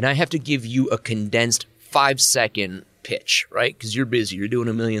 and I have to give you a condensed 5-second pitch, right? Because you're busy. You're doing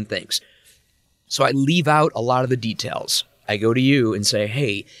a million things. So I leave out a lot of the details. I go to you and say,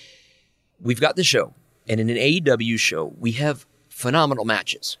 hey, we've got the show, and in an AEW show, we have phenomenal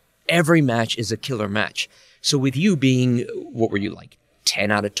matches. Every match is a killer match. So with you being, what were you like, 10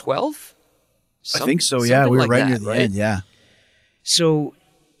 out of 12? I think so, yeah. We were right near the end, yeah. So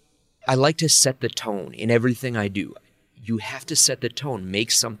I like to set the tone in everything I do. You have to set the tone, make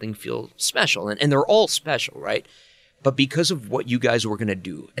something feel special. And they're all special, right? But because of what you guys were going to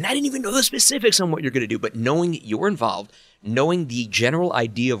do, and I didn't even know the specifics on what you're going to do, but knowing you were involved, knowing the general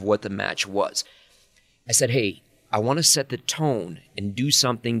idea of what the match was, I said, hey, I want to set the tone and do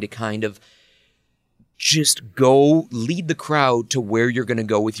something to kind of just go lead the crowd to where you're going to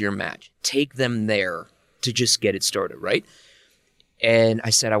go with your match. Take them there to just get it started, right? And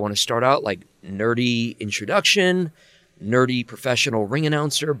I said, I want to start out like nerdy introduction, nerdy professional ring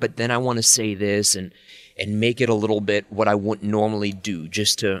announcer, but then I want to say this and make it a little bit what I wouldn't normally do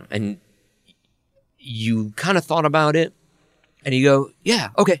just to, and you kind of thought about it and you go, yeah,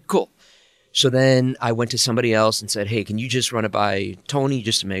 okay, cool. So then I went to somebody else and said, hey, can you just run it by Tony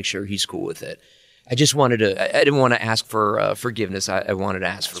just to make sure he's cool with it? I just wanted to, I didn't want to ask for forgiveness. I wanted to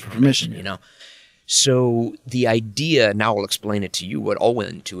ask for permission, you know? So the idea, now I'll explain it to you, what all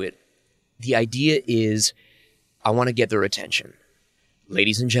went into it. The idea is I want to get their attention.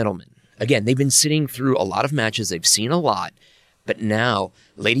 Ladies and gentlemen, again, they've been sitting through a lot of matches. They've seen a lot. But now,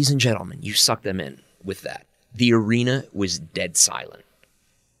 ladies and gentlemen, you suck them in with that. The arena was dead silent.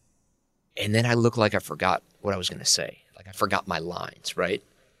 And then I looked like I forgot what I was going to say. Like I forgot my lines, right?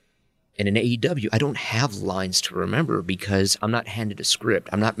 And in AEW, I don't have lines to remember because I'm not handed a script.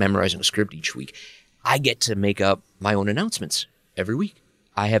 I'm not memorizing a script each week. I get to make up my own announcements every week.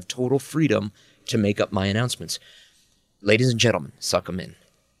 I have total freedom to make up my announcements. Ladies and gentlemen, suck them in.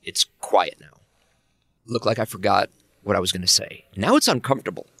 It's quiet now. Looked like I forgot what I was going to say. Now it's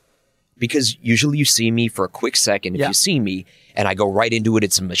uncomfortable because usually you see me for a quick second. If you see me and I go right into it,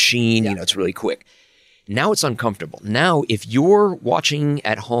 it's a machine, you know, it's really quick. Now it's uncomfortable. Now, if you're watching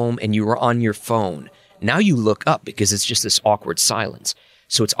at home and you are on your phone, now you look up because it's just this awkward silence.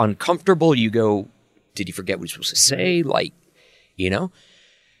 So it's uncomfortable. You go, did you forget what you're supposed to say? Like, you know?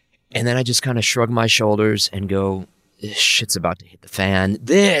 And then I just kind of shrug my shoulders and go, this shit's about to hit the fan.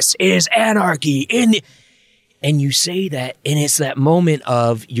 This is anarchy. And you say that, and it's that moment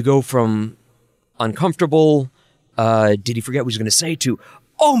of you go from uncomfortable, did he forget what he was going to say, to,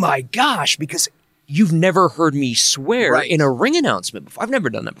 oh my gosh, because you've never heard me swear Right. in a ring announcement before. I've never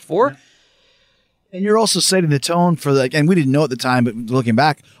done that before. And you're also setting the tone for and we didn't know at the time, but looking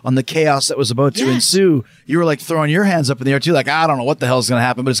back on the chaos that was about to Yes. ensue, you were like throwing your hands up in the air too, like, I don't know what the hell's going to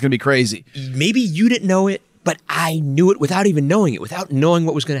happen, but it's going to be crazy. Maybe you didn't know it, but I knew it without even knowing it, without knowing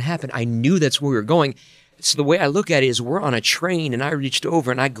what was going to happen. I knew that's where we were going. So the way I look at it is we're on a train and I reached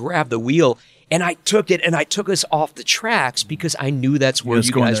over and I grabbed the wheel and I took it and I took us off the tracks because I knew that's where It's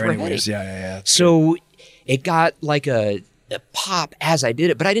you going guys there were anyways. heading. Yeah. So it got like a pop as I did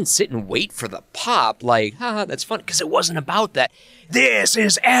it, but I didn't sit and wait for the pop like, haha, that's fun, because it wasn't about that. This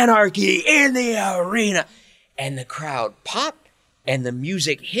is anarchy in the arena. And the crowd popped and the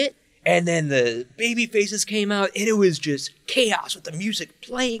music hit and then the baby faces came out and it was just chaos with the music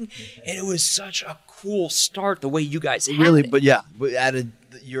playing and it was such a cool start the way you guys had Really, it. but yeah, we added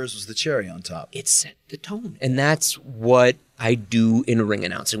yours was the cherry on top. It set the tone. And that's what I do in ring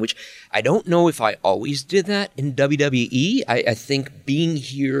announcing, which I don't know if I always did that in WWE. I think being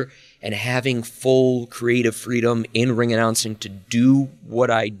here and having full creative freedom in ring announcing to do what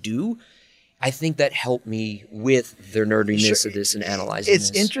I do, I think that helped me with the nerdiness of this and analyzing It's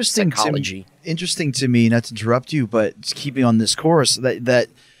this interesting psychology. interesting to me, not to interrupt you, but keeping on this course, that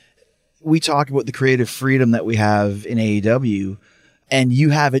we talk about the creative freedom that we have in AEW, and you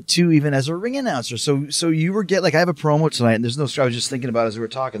have it too, even as a ring announcer. So you were I have a promo tonight, and there's no script. I was just thinking about it as we were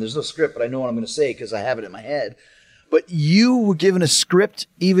talking. There's no script, but I know what I'm going to say because I have it in my head. But you were given a script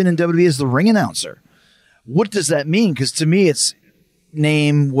even in WWE as the ring announcer. What does that mean? Because to me, it's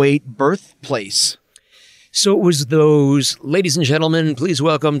name, weight, birthplace. So it was those, ladies and gentlemen, please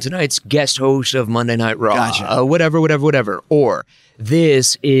welcome tonight's guest host of Monday Night Raw. Gotcha. Whatever. Or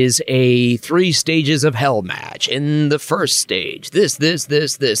this is a 3 stages of hell match. In the first stage, this,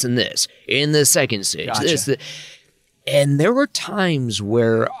 and this. In the second stage, Gotcha. this. And there were times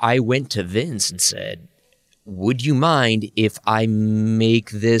where I went to Vince and said, would you mind if I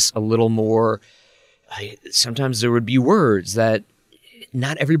make this a little more... sometimes there would be words that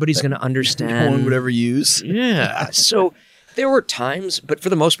not everybody's going to understand. No one would ever use. Yeah. So there were times, but for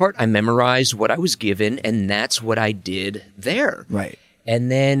the most part, I memorized what I was given, and that's what I did there. Right. And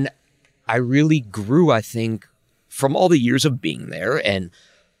then I really grew, I think, from all the years of being there and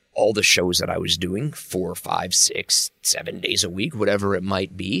all the shows that I was doing 4, 5, 6, 7 days a week, whatever it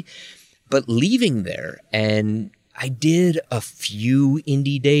might be. But leaving there, and I did a few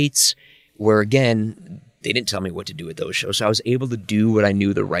indie dates where, again, they didn't tell me what to do with those shows. So I was able to do what I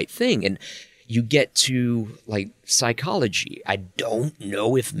knew the right thing. And you get to like psychology. I don't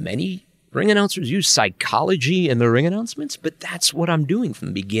know if many ring announcers use psychology in their ring announcements, but that's what I'm doing from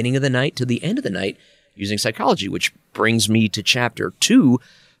the beginning of the night to the end of the night using psychology, which brings me to chapter 2,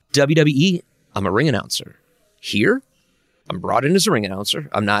 WWE. I'm a ring announcer. Here, I'm brought in as a ring announcer.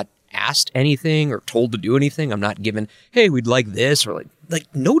 I'm not asked anything or told to do anything. I'm not given, hey, we'd like this, or like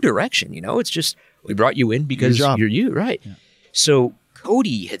no direction, you know? It's just, we brought you in because you're you, right? Yeah. So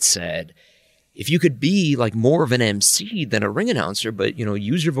Cody had said, if you could be like more of an MC than a ring announcer, but, you know,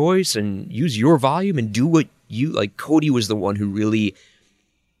 use your voice and use your volume and do what you like. Cody was the one who really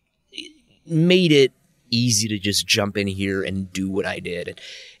made it easy to just jump in here and do what I did.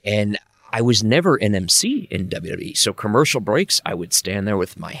 And I was never an MC in WWE. So commercial breaks, I would stand there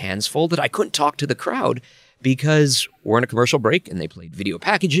with my hands folded. I couldn't talk to the crowd because we're in a commercial break and they played video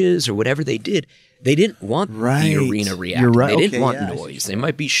packages or whatever they did. They didn't want the arena reacting. You're right. They didn't Okay, want yeah, noise. They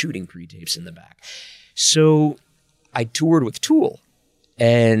might be shooting pre-tapes in the back. So I toured with Tool.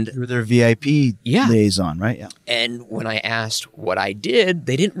 And you were their VIP Yeah. liaison, right? Yeah. and when I asked what I did,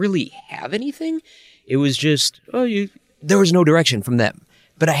 they didn't really have anything. It was just, there was no direction from them.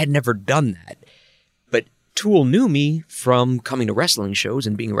 But I had never done that. But Tool knew me from coming to wrestling shows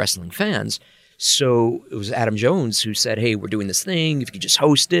and being wrestling fans. So it was Adam Jones who said, hey, we're doing this thing. If you could just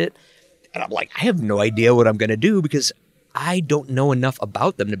host it. And I'm like, I have no idea what I'm going to do because I don't know enough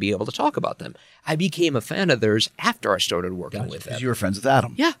about them to be able to talk about them. I became a fan of theirs after I started working with them. Because you were friends with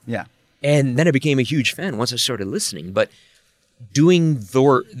Adam. Yeah. Yeah. And then I became a huge fan once I started listening. But doing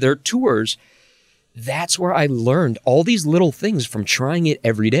their tours, that's where I learned all these little things from trying it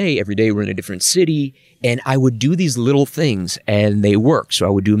every day. Every day we're in a different city. And I would do these little things and they work. So I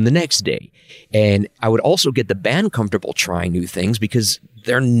would do them the next day. And I would also get the band comfortable trying new things because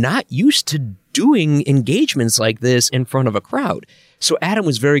they're not used to doing engagements like this in front of a crowd. So Adam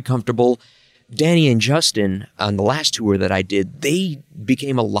was very comfortable. Danny and Justin, on the last tour that I did, they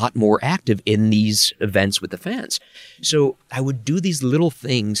became a lot more active in these events with the fans. So I would do these little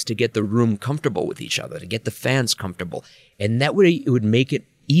things to get the room comfortable with each other, to get the fans comfortable. And that way it would make it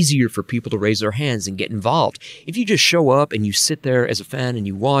easier for people to raise their hands and get involved. If you just show up and you sit there as a fan and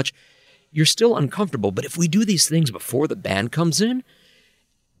you watch, you're still uncomfortable. But if we do these things before the band comes in,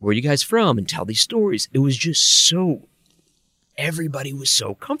 where are you guys from? And tell these stories. It was just so, everybody was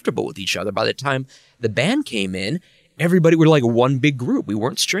so comfortable with each other. By the time the band came in, everybody were like one big group. We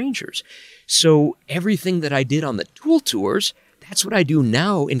weren't strangers. So everything that I did on the Tool tours, that's what I do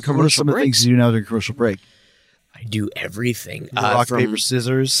now in What are commercial some of the breaks. things you do now during commercial break? I do everything. Rock, from- paper,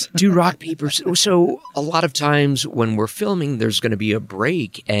 scissors. do rock, paper. So a lot of times when we're filming, there's going to be a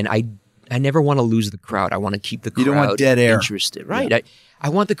break, and I never want to lose the crowd. I want to keep the crowd You don't want dead air. interested. Right. I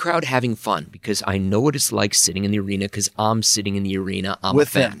want the crowd having fun because I know what it's like sitting in the arena because I'm sitting in the arena. I'm With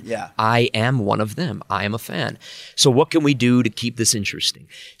a fan. them, yeah. I am one of them. I am a fan. So what can we do to keep this interesting?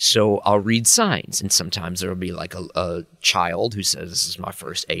 So I'll read signs, and sometimes there will be like a child who says, this is my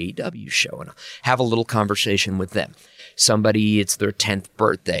first AEW show, and I'll have a little conversation with them. Somebody, it's their 10th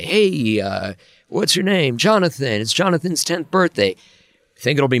birthday. Hey, what's your name? Jonathan. It's Jonathan's 10th birthday.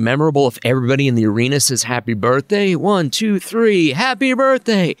 Think it'll be memorable if everybody in the arena says happy birthday? 1, 2, 3, happy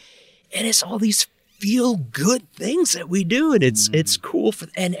birthday. And it's all these feel good things that we do. And it's cool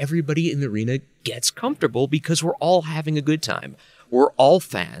and everybody in the arena gets comfortable because we're all having a good time. We're all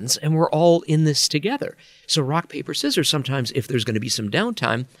fans and we're all in this together. So rock, paper, scissors, sometimes if there's going to be some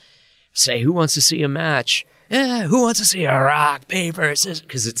downtime, say, who wants to see a match? Who wants to see a rock, paper, scissors?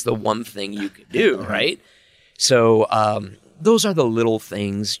 Because it's the one thing you could do, right? So, those are the little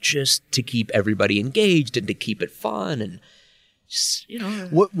things just to keep everybody engaged and to keep it fun and just,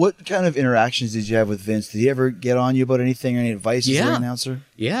 What kind of interactions did you have with Vince? Did he ever get on you about anything or any advice as an announcer?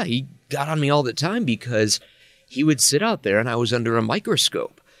 Yeah, he got on me all the time because he would sit out there and I was under a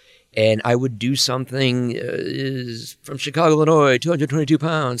microscope and I would do something is from Chicago, Illinois, 222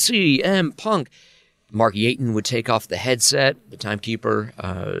 pounds, CM Punk. Mark Yaton would take off the headset, the timekeeper,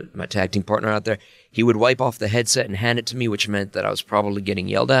 my tag team partner out there. He would wipe off the headset and hand it to me, which meant that I was probably getting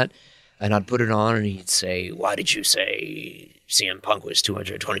yelled at. And I'd put it on and he'd say, why did you say CM Punk was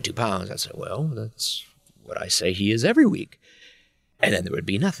 222 pounds? I'd say, well, that's what I say he is every week. And then there would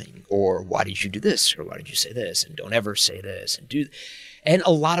be nothing. Or why did you do this? Or why did you say this? And don't ever say this. And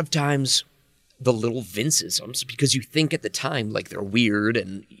a lot of times the little Vinceisms, because you think at the time like they're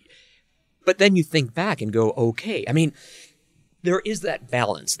weird but then you think back and go, okay. I mean, there is that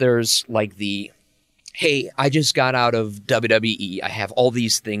balance. There's like hey, I just got out of WWE. I have all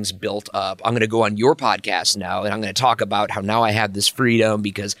these things built up. I'm going to go on your podcast now, and I'm going to talk about how now I have this freedom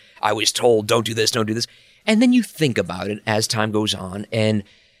because I was told, don't do this, don't do this. And then you think about it as time goes on, and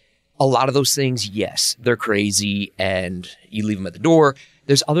a lot of those things, yes, they're crazy, and you leave them at the door.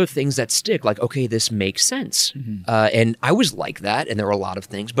 There's other things that stick, like, okay, this makes sense. Mm-hmm. And I was like that, and there were a lot of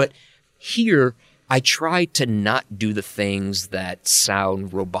things, but here, I try to not do the things that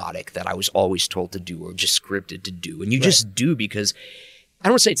sound robotic that I was always told to do or just scripted to do. And you just do because, I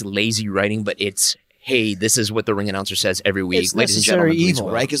don't want to say it's lazy writing, but it's, hey, this is what the ring announcer says every week. It's Ladies and necessary gentlemen, please evil,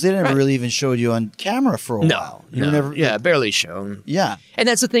 welcome. right? Because they never really even showed you on camera for a while. You were never, Yeah, barely shown. Yeah. And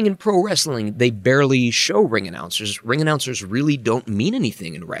that's the thing in pro wrestling. They barely show ring announcers. Ring announcers really don't mean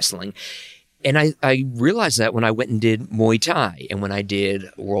anything in wrestling. And I realized that when I went and did Muay Thai and when I did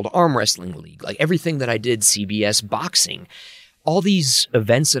World Arm Wrestling League, like everything that I did, CBS Boxing, all these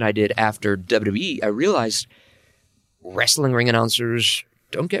events that I did after WWE, I realized wrestling ring announcers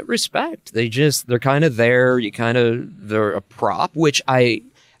don't get respect. They're kind of there. They're a prop, which I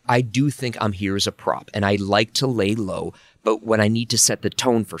do think I'm here as a prop and I like to lay low. But when I need to set the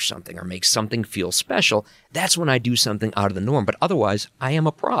tone for something or make something feel special, that's when I do something out of the norm. But otherwise, I am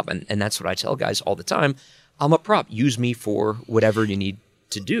a prop. And that's what I tell guys all the time. I'm a prop. Use me for whatever you need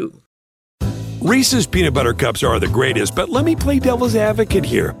to do. Reese's peanut butter cups are the greatest, but let me play devil's advocate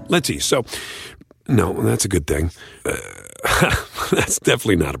here. Let's see. So, no, that's a good thing. That's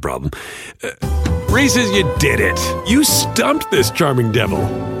definitely not a problem. Reese's, you did it. You stumped this charming devil.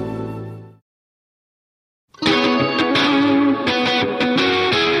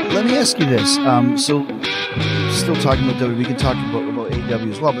 Let me ask you this. So, still talking about WWE, we can talk about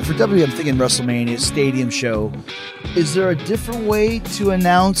AEW as well. But for WWE, I'm thinking WrestleMania, stadium show. Is there a different way to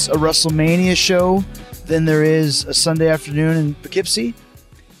announce a WrestleMania show than there is a Sunday afternoon in Poughkeepsie?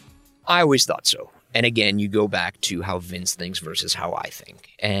 I always thought so. And again, you go back to how Vince thinks versus how I think.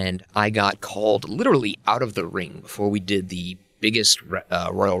 And I got called literally out of the ring before we did the biggest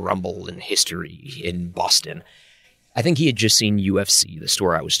Royal Rumble in history in Boston. I think he had just seen UFC. The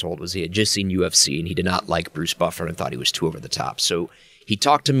story I was told was he had just seen UFC and he did not like Bruce Buffer and thought he was too over the top. So he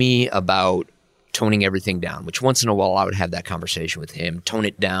talked to me about toning everything down, which once in a while I would have that conversation with him. Tone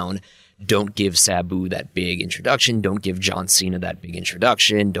it down. Don't give Sabu that big introduction. Don't give John Cena that big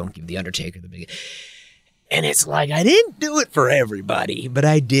introduction. Don't give The Undertaker the big... And it's like, I didn't do it for everybody, but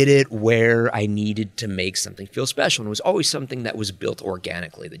I did it where I needed to make something feel special. And it was always something that was built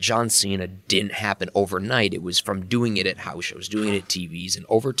organically. The John Cena didn't happen overnight. It was from doing it at house shows, doing it at TVs, and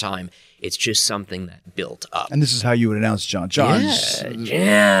over time, it's just something that built up. And this is how you would announce John. Yes,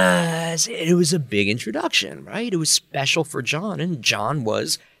 it was a big introduction, right? It was special for John, and John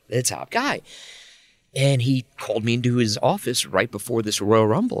was the top guy. And he called me into his office right before this Royal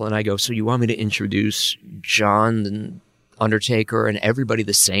Rumble, and I go, so you want me to introduce John and Undertaker and everybody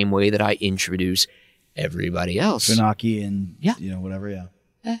the same way that I introduce everybody else? Funaki and, Yeah. whatever, yeah.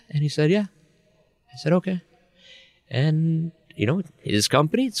 And he said, yeah. I said, okay. And, his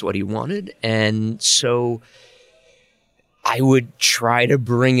company, it's what he wanted. And so I would try to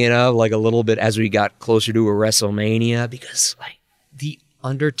bring it up like a little bit as we got closer to a WrestleMania, because like the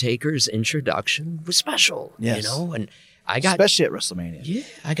Undertaker's introduction was special, Yes. and I got, Especially at WrestleMania.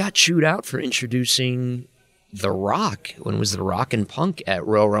 I got chewed out for introducing The Rock when it was The Rock and Punk at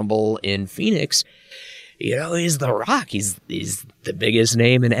Royal Rumble in Phoenix. He's The Rock. He's the biggest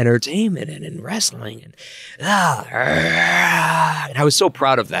name in entertainment and in wrestling. And I was so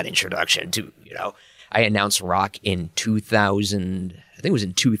proud of that introduction too. I announced Rock in 2000. I think it was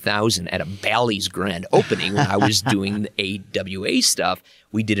in 2000 at a Bally's grand opening when I was doing the AWA stuff.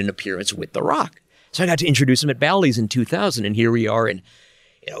 We did an appearance with The Rock. So I got to introduce him at Bally's in 2000, and here we are in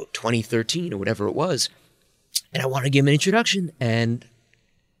 2013 or whatever it was. And I want to give him an introduction, and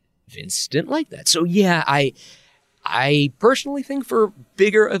Vince didn't like that. So yeah, I personally think for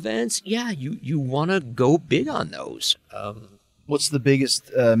bigger events, you want to go big on those. What's the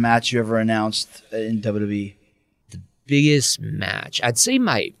biggest match you ever announced in WWE? Biggest match, I'd say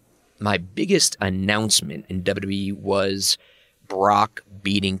my biggest announcement in WWE was Brock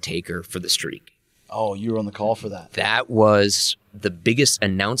beating Taker for the streak. Oh, you were on the call for that. That was the biggest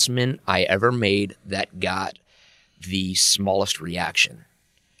announcement I ever made that got the smallest reaction.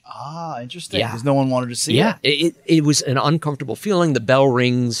 Ah, interesting. Yeah. Because no one wanted to see it. It was an uncomfortable feeling. The bell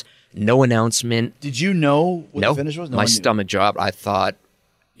rings, no announcement. Did you know what No, the finish was? No my one knew. stomach dropped. I thought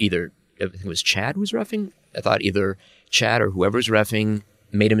I think it was Chad who was reffing. I thought either Chad or whoever's reffing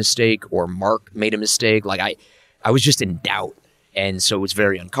made a mistake or Mark made a mistake. Like I was just in doubt. And so it was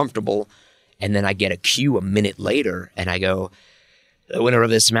very uncomfortable. And then I get a cue a minute later and I go, the winner of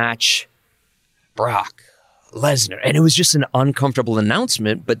this match, Brock Lesnar. And it was just an uncomfortable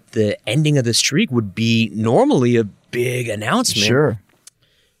announcement, but the ending of the streak would be normally a big announcement. Sure.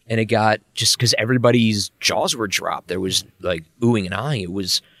 And it got, just because everybody's jaws were dropped, there was like oohing and eyeing. It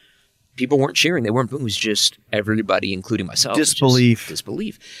was, people weren't cheering. They weren't, it was just everybody, including myself. Disbelief.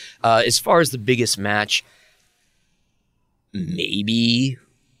 Disbelief. As far as the biggest match, maybe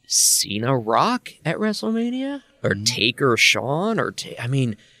Cena Rock at WrestleMania or Taker Shawn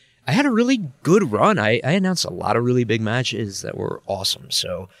I had a really good run. I announced a lot of really big matches that were awesome.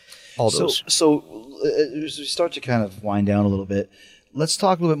 So all those. So as we start to kind of wind down a little bit, let's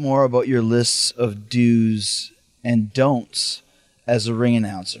talk a little bit more about your lists of do's and don'ts as a ring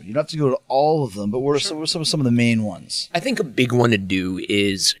announcer. You don't have to go to all of them, but what are some of the main ones? I think a big one to do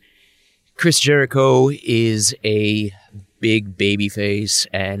is Chris Jericho is a big baby face,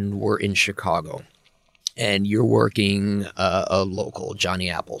 and we're in Chicago. And you're working a local,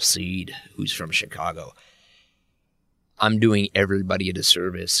 Johnny Appleseed, who's from Chicago. I'm doing everybody a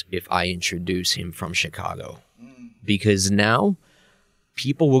disservice if I introduce him from Chicago. Because now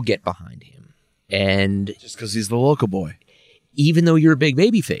people will get behind him. And Just because he's the local boy. even though you're a big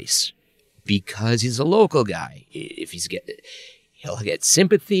baby face, because he's a local guy, he'll get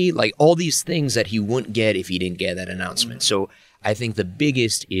sympathy, like all these things that he wouldn't get if he didn't get that announcement. So I think the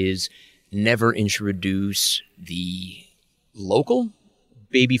biggest is never introduce the local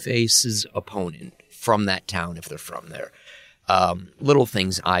babyface's opponent from that town if they're from there. Little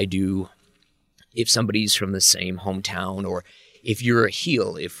things I do if somebody's from the same hometown, or if you're a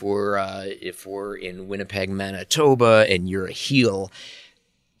heel, if we're in Winnipeg, Manitoba, and you're a heel,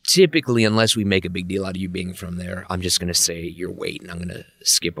 typically, unless we make a big deal out of you being from there, I'm just going to say you're waiting. I'm going to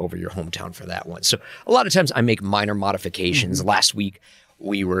skip over your hometown for that one. So a lot of times I make minor modifications. Last week,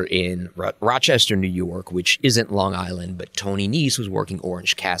 we were in Rochester, New York, which isn't Long Island, but Tony Nese was working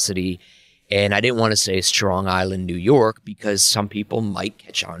Orange Cassidy. And I didn't want to say Strong Island, New York, because some people might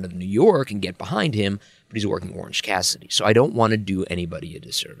catch on to New York and get behind him, but he's working Orange Cassidy. So I don't want to do anybody a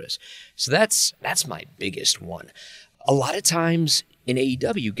disservice. So that's my biggest one. A lot of times in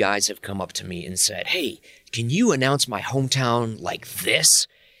AEW, guys have come up to me and said, hey, can you announce my hometown like this?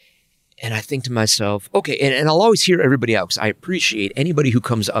 And I think to myself, okay, and I'll always hear everybody out because I appreciate anybody who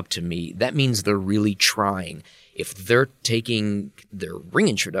comes up to me. That means they're really trying. if they're taking their ring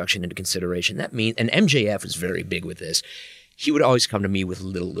introduction into consideration, that means, and MJF was very big with this, he would always come to me with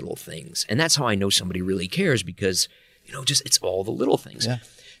little things. And that's how I know somebody really cares, because, just it's all the little things. Yeah.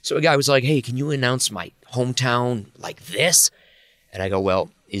 So a guy was like, hey, can you announce my hometown like this? And I go,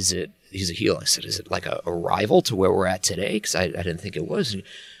 well, he's a heel. I said, is it like a rival to where we're at today? Because I didn't think it was.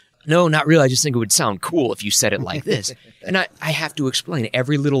 No, not really. I just think it would sound cool if you said it like this. And I have to explain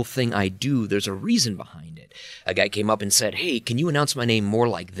every little thing I do. There's a reason behind it. A guy came up and said, hey, can you announce my name more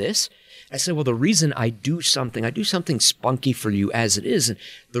like this? I said, well, the reason I do something spunky for you as it is. And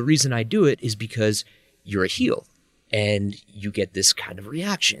the reason I do it is because you're a heel and you get this kind of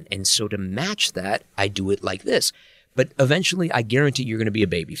reaction. And so to match that, I do it like this. But eventually, I guarantee you're going to be a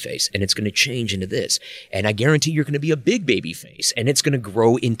baby face, and it's going to change into this. And I guarantee you're going to be a big baby face, and it's going to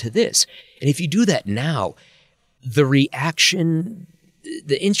grow into this. And if you do that now, the reaction,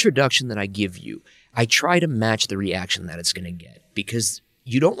 the introduction that I give you, I try to match the reaction that it's going to get, because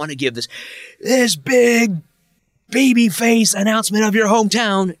you don't want to give this big baby face announcement of your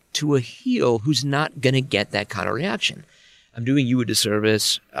hometown to a heel who's not going to get that kind of reaction. I'm doing you a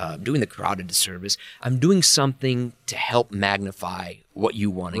disservice. I'm doing the crowd a disservice. I'm doing something to help magnify what you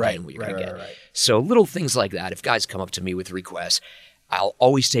want to get and what you're going to get. Right. So little things like that. If guys come up to me with requests, I'll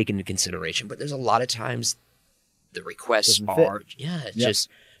always take into consideration. But there's a lot of times the requests just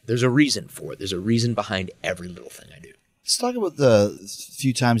there's a reason for it. There's a reason behind every little thing I do. Let's talk about the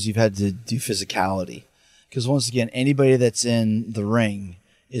few times you've had to do physicality. Because once again, anybody that's in the ring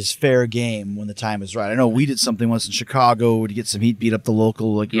is fair game when the time is right. I know we did something once in Chicago to get some heat, beat up the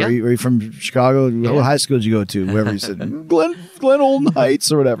local. Like, are you from Chicago? Yeah. What high school did you go to? Wherever you said, Glen Olden Heights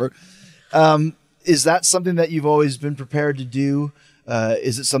or whatever. Is that something that you've always been prepared to do?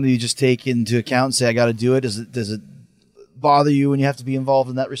 Is it something you just take into account and say, I got to do it? Does it bother you when you have to be involved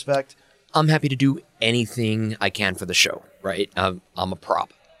in that respect? I'm happy to do anything I can for the show, right? I'm a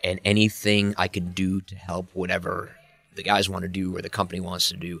prop, and anything I can do to help whatever the guys want to do or the company wants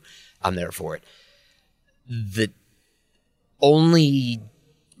to do, I'm there for it. The only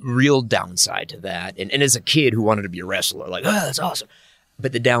real downside to that, and as a kid who wanted to be a wrestler, like, oh, that's awesome.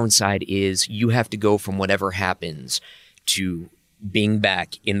 But the downside is you have to go from whatever happens to being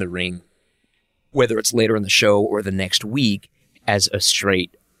back in the ring, whether it's later in the show or the next week, as a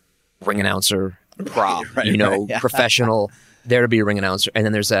straight ring announcer, prop, professional, there to be a ring announcer. And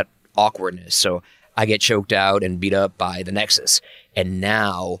then there's that awkwardness. So I get choked out and beat up by the Nexus. And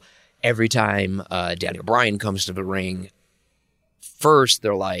now, every time Daniel Bryan comes to the ring, first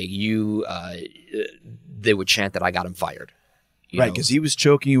they're like, they would chant that I got him fired. Right, because he was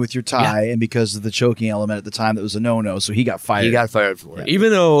choking you with your tie, and because of the choking element at the time, that was a no-no, so he got fired. He got fired for it.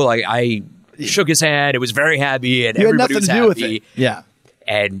 Even though I shook his hand, it was very happy, and everybody was happy. You had nothing to do with it. Yeah.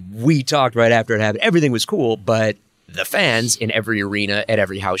 And we talked right after it happened. Everything was cool, but the fans in every arena at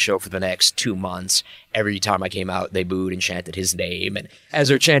every house show for the next 2 months, every time I came out, they booed and chanted his name. And as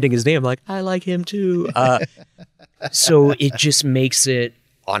they're chanting his name, I'm like, I like him too. So it just makes it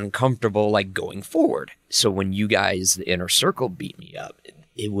uncomfortable, like, going forward. So when you guys, the Inner Circle, beat me up,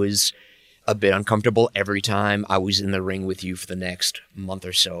 it was a bit uncomfortable every time I was in the ring with you for the next month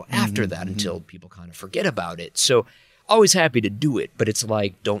or so after that, until people kind of forget about it. So always happy to do it, but it's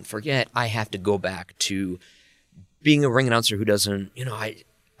like, don't forget, I have to go back to being a ring announcer who doesn't,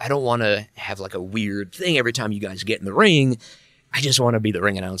 I don't want to have like a weird thing every time you guys get in the ring. I just want to be the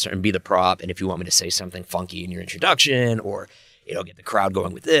ring announcer and be the prop. And if you want me to say something funky in your introduction or, get the crowd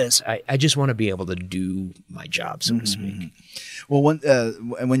going with this, I just want to be able to do my job, so to speak. Well,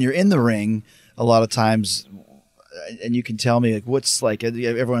 when you're in the ring, a lot of times, and you can tell me, like, what's like,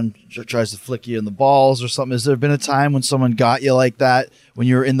 everyone tries to flick you in the balls or something. Has there been a time when someone got you like that when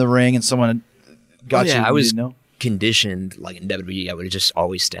you were in the ring and someone got you? I was conditioned, like in WWE, I would just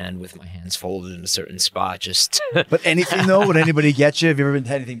always stand with my hands folded in a certain spot. Just. But anything though, would anybody get you? Have you ever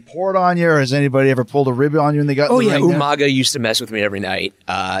had anything poured on you, or has anybody ever pulled a rib on you when they got? In the ring Umaga used to mess with me every night.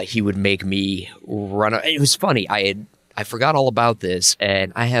 He would make me run. It was funny. I forgot all about this,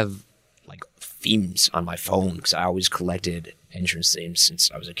 and I have like themes on my phone because I always collected entrance themes since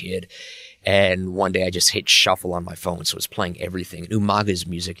I was a kid. And one day I just hit shuffle on my phone, so it was playing everything. And Umaga's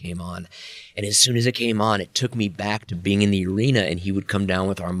music came on. And as soon as it came on, it took me back to being in the arena, and he would come down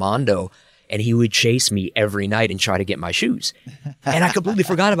with Armando, and he would chase me every night and try to get my shoes. And I completely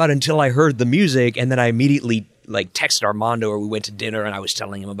forgot about it until I heard the music, and then I immediately texted Armando, or we went to dinner, and I was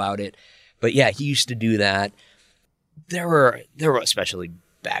telling him about it. But yeah, he used to do that. There were especially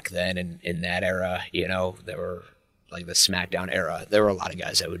back then in that era, there were like the SmackDown era, there were a lot of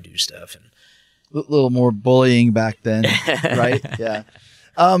guys that would do stuff. And a little more bullying back then, right? Yeah.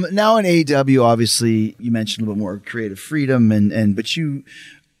 Now in AEW, obviously, you mentioned a little bit more creative freedom, but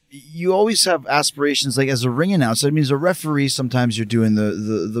you always have aspirations. Like as a ring announcer, I mean, as a referee, sometimes you're doing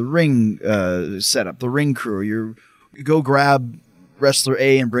the ring setup, the ring crew. You go grab wrestler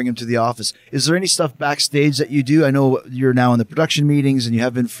A and bring him to the office. Is there any stuff backstage that you do? I know you're now in the production meetings, and you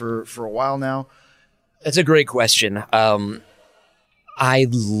have been for a while now. That's a great question. I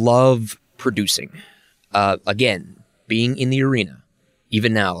love producing. Again, being in the arena,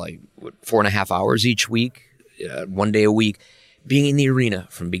 even now, like 4.5 hours each week, 1 day a week, being in the arena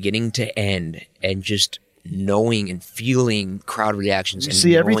from beginning to end and just knowing and feeling crowd reactions. You and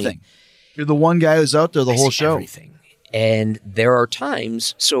see everything. You're the one guy who's out there the whole show. Everything. And there are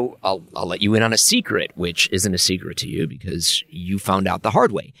times, so I'll let you in on a secret, which isn't a secret to you because you found out the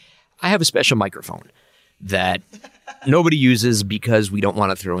hard way. I have a special microphone that nobody uses because we don't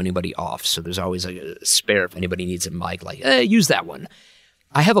want to throw anybody off. So there's always a spare if anybody needs a mic, like, use that one.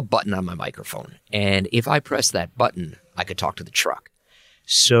 I have a button on my microphone, and if I press that button, I could talk to the truck.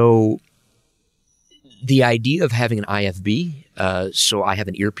 So the idea of having an IFB, so I have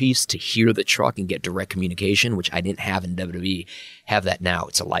an earpiece to hear the truck and get direct communication, which I didn't have in WWE, have that now.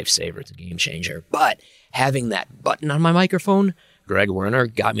 It's a lifesaver. It's a game changer. But having that button on my microphone, Greg Werner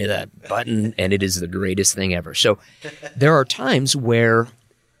got me that button, and it is the greatest thing ever. So there are times where,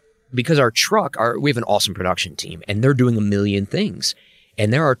 because we have an awesome production team, and they're doing a million things.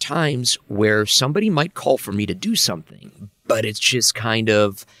 And there are times where somebody might call for me to do something, but it's just kind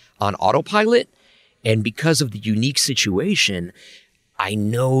of on autopilot. And because of the unique situation, I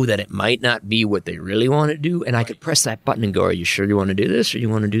know that it might not be what they really want to do. And I could press that button and go, are you sure you want to do this or you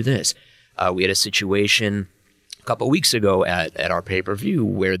want to do this? We had a situation a couple of weeks ago at our pay-per-view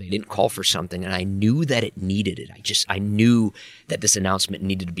where they didn't call for something, and I knew that it needed it. I knew that this announcement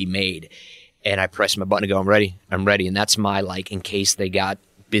needed to be made. And I pressed my button and go, I'm ready. And that's my, like, in case they got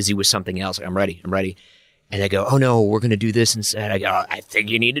busy with something else, like, I'm ready. And they go, oh no, we're going to do this instead. I go, I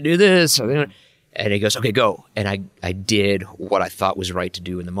think you need to do this. And he goes, okay, go. And I did what I thought was right to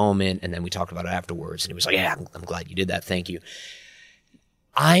do in the moment. And then we talked about it afterwards. And he was like, yeah, I'm glad you did that. Thank you.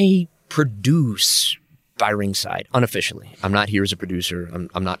 I produce by ringside, unofficially. I'm not here as a producer.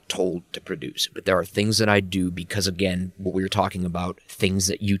 I'm not told to produce. But there are things that I do because, again, what we were talking about, things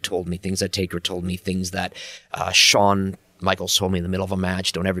that you told me, things that Taker told me, things that Shawn Michaels told me in the middle of a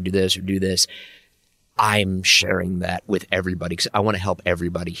match, don't ever do this or do this. I'm sharing that with everybody because I want to help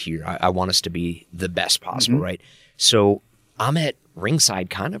everybody here. I want us to be the best possible, right? So I'm at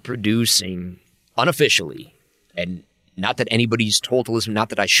ringside kind of producing unofficially, and not that anybody's told to listen, not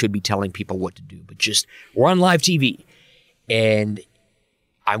that I should be telling people what to do, but just we're on live TV. And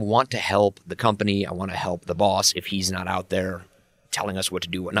I want to help the company. I want to help the boss if he's not out there telling us what to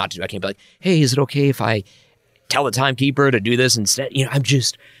do, what not to do. I can't be like, hey, is it okay if I tell the timekeeper to do this instead? You know,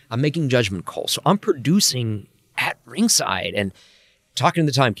 I'm making judgment calls. So I'm producing at ringside and talking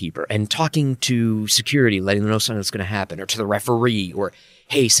to the timekeeper and talking to security, letting them know something that's going to happen, or to the referee, or,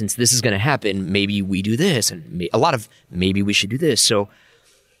 hey, since this is going to happen, maybe we do this, and a lot of maybe we should do this. So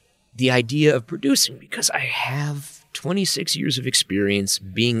the idea of producing, because I have 26 years of experience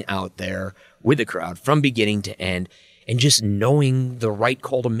being out there with the crowd from beginning to end, and just knowing the right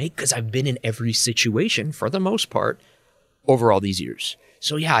call to make, because I've been in every situation for the most part over all these years.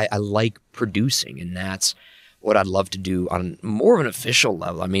 So yeah, I like producing, and that's what I'd love to do on more of an official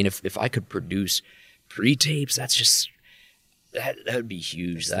level. I mean, if I could produce pre-tapes, that's just, that would be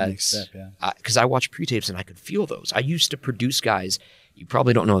huge. That's the next step, yeah. Because I watch pre-tapes and I could feel those. I used to produce guys. You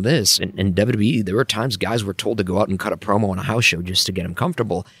probably don't know this. In WWE, there were times guys were told to go out and cut a promo on a house show just to get them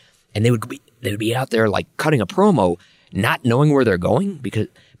comfortable, and they would be out there like cutting a promo, not knowing where they're going, but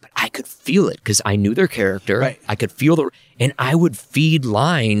I could feel it because I knew their character. Right. I could feel and I would feed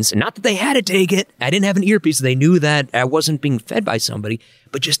lines, and not that they had to take it. I didn't have an earpiece. They knew that I wasn't being fed by somebody,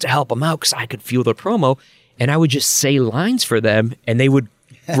 but just to help them out because I could feel the promo, and I would just say lines for them, and they would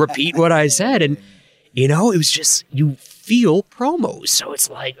repeat what I said. And, you know, it was just, you feel promos. So it's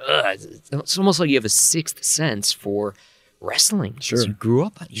like, it's almost like you have a sixth sense for wrestling. Sure. You grew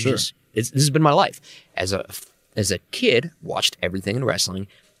up on it. This has been my life. As a kid, watched everything in wrestling.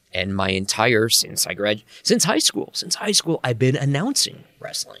 And my entire, since high school, I've been announcing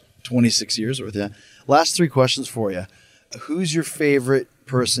wrestling. 26 years worth, yeah. Last three questions for you. Who's your favorite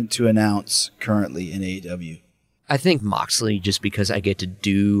person to announce currently in AEW? I think Moxley, just because I get to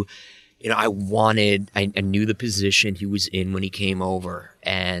do, I knew the position he was in when he came over,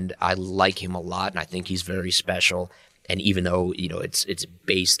 and I like him a lot, and I think he's very special. And even though, it's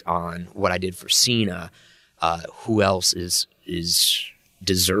based on what I did for Cena, who else is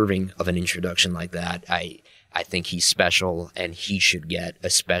deserving of an introduction like that? I I think he's special, and he should get a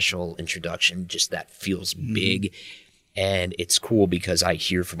special introduction. Just that feels big. And it's cool because I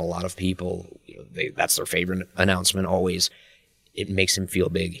hear from a lot of people, that's their favorite announcement always. It makes him feel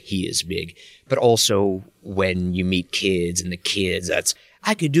big. He is big. But also when you meet kids and the kids,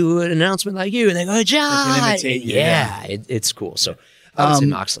 I could do an announcement like you. And they go, John. They can imitate you. Yeah, it's cool. So I would say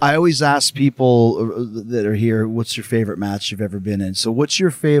Moxley. I always ask people that are here, what's your favorite match you've ever been in? So what's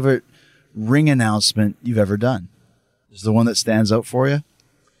your favorite ring announcement you've ever done? Is there one that stands out for you?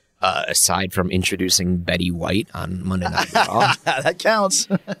 Aside from introducing Betty White on Monday Night Raw. That counts.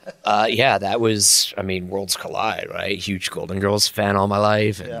 Yeah, that was, worlds collide, right? Huge Golden Girls fan all my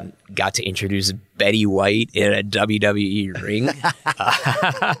life, and got to introduce Betty White in a WWE ring.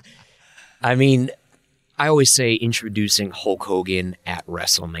 I always say introducing Hulk Hogan at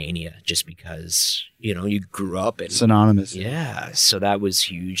WrestleMania, just because, you grew up and Synonymous. yeah, so that was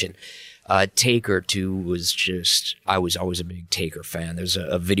huge. And Taker too was just, I was always a big Taker fan. There's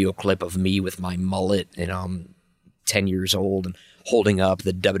a video clip of me with my mullet and I'm 10 years old and holding up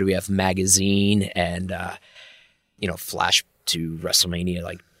the WWF magazine and, flash to WrestleMania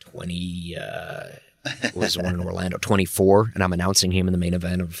like 20, was the one in Orlando, 24. And I'm announcing him in the main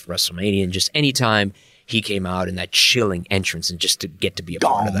event of WrestleMania. And just anytime he came out in that chilling entrance and just to get to be a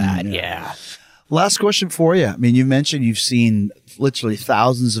part of that. Yeah. Last question for you. You mentioned you've seen literally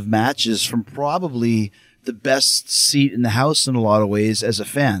thousands of matches from probably the best seat in the house in a lot of ways as a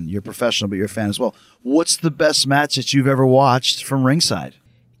fan. You're a professional, but you're a fan as well. What's the best match that you've ever watched from ringside?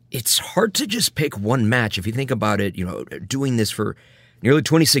 It's hard to just pick one match. If you think about it, doing this for nearly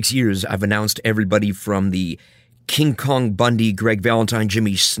 26 years, I've announced everybody from the King Kong Bundy, Greg Valentine,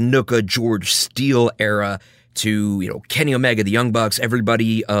 Jimmy Snuka, George Steele era to, Kenny Omega, the Young Bucks,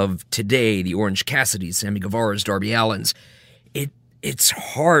 everybody of today, the Orange Cassidys, Sammy Guevara's, Darby Allin's. It's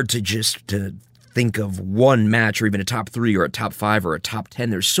hard to think of one match or even a top 3 or a top 5 or a top 10.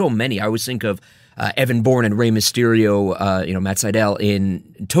 There's so many. I always think of Evan Bourne and Rey Mysterio, Matt Sydal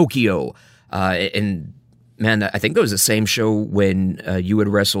in Tokyo. And man, I think that was the same show when you had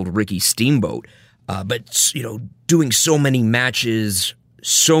wrestled Ricky Steamboat. But, doing so many matches,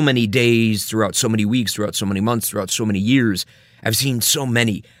 so many days, throughout so many weeks, throughout so many months, throughout so many years, I've seen so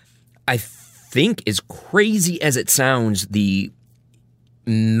many. I think, as crazy as it sounds, the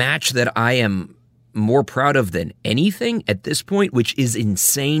match that I am more proud of than anything at this point, which is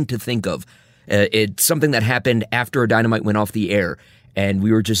insane to think of. It's something that happened after Dynamite went off the air, and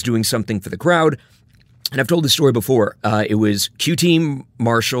we were just doing something for the crowd. And I've told this story before. It was Q-Team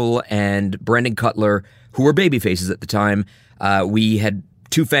Marshall and Brandon Cutler, who were babyfaces at the time. We had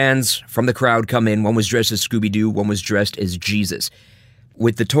 2 fans from the crowd come in. One was dressed as Scooby-Doo, one was dressed as Jesus.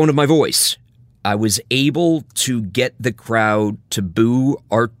 With the tone of my voice, I was able to get the crowd to boo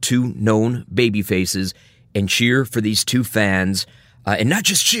our 2 known babyfaces and cheer for these 2 fans. And not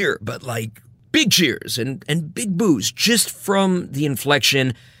just cheer, but like big cheers and big boos just from the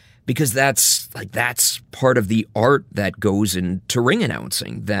inflection, because that's part of the art that goes into ring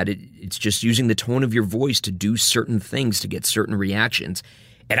announcing, that it's just using the tone of your voice to do certain things to get certain reactions.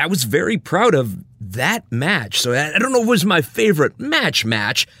 And I was very proud of that match. So I don't know if it was my favorite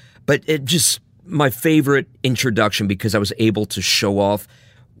match, but it just my favorite introduction because I was able to show off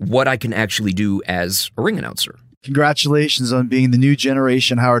what I can actually do as a ring announcer. Congratulations on being the new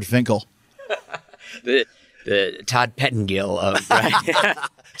generation Howard Finkel. the Todd Pettengill of right.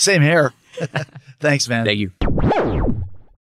 Same hair. Thanks, man. Thank you.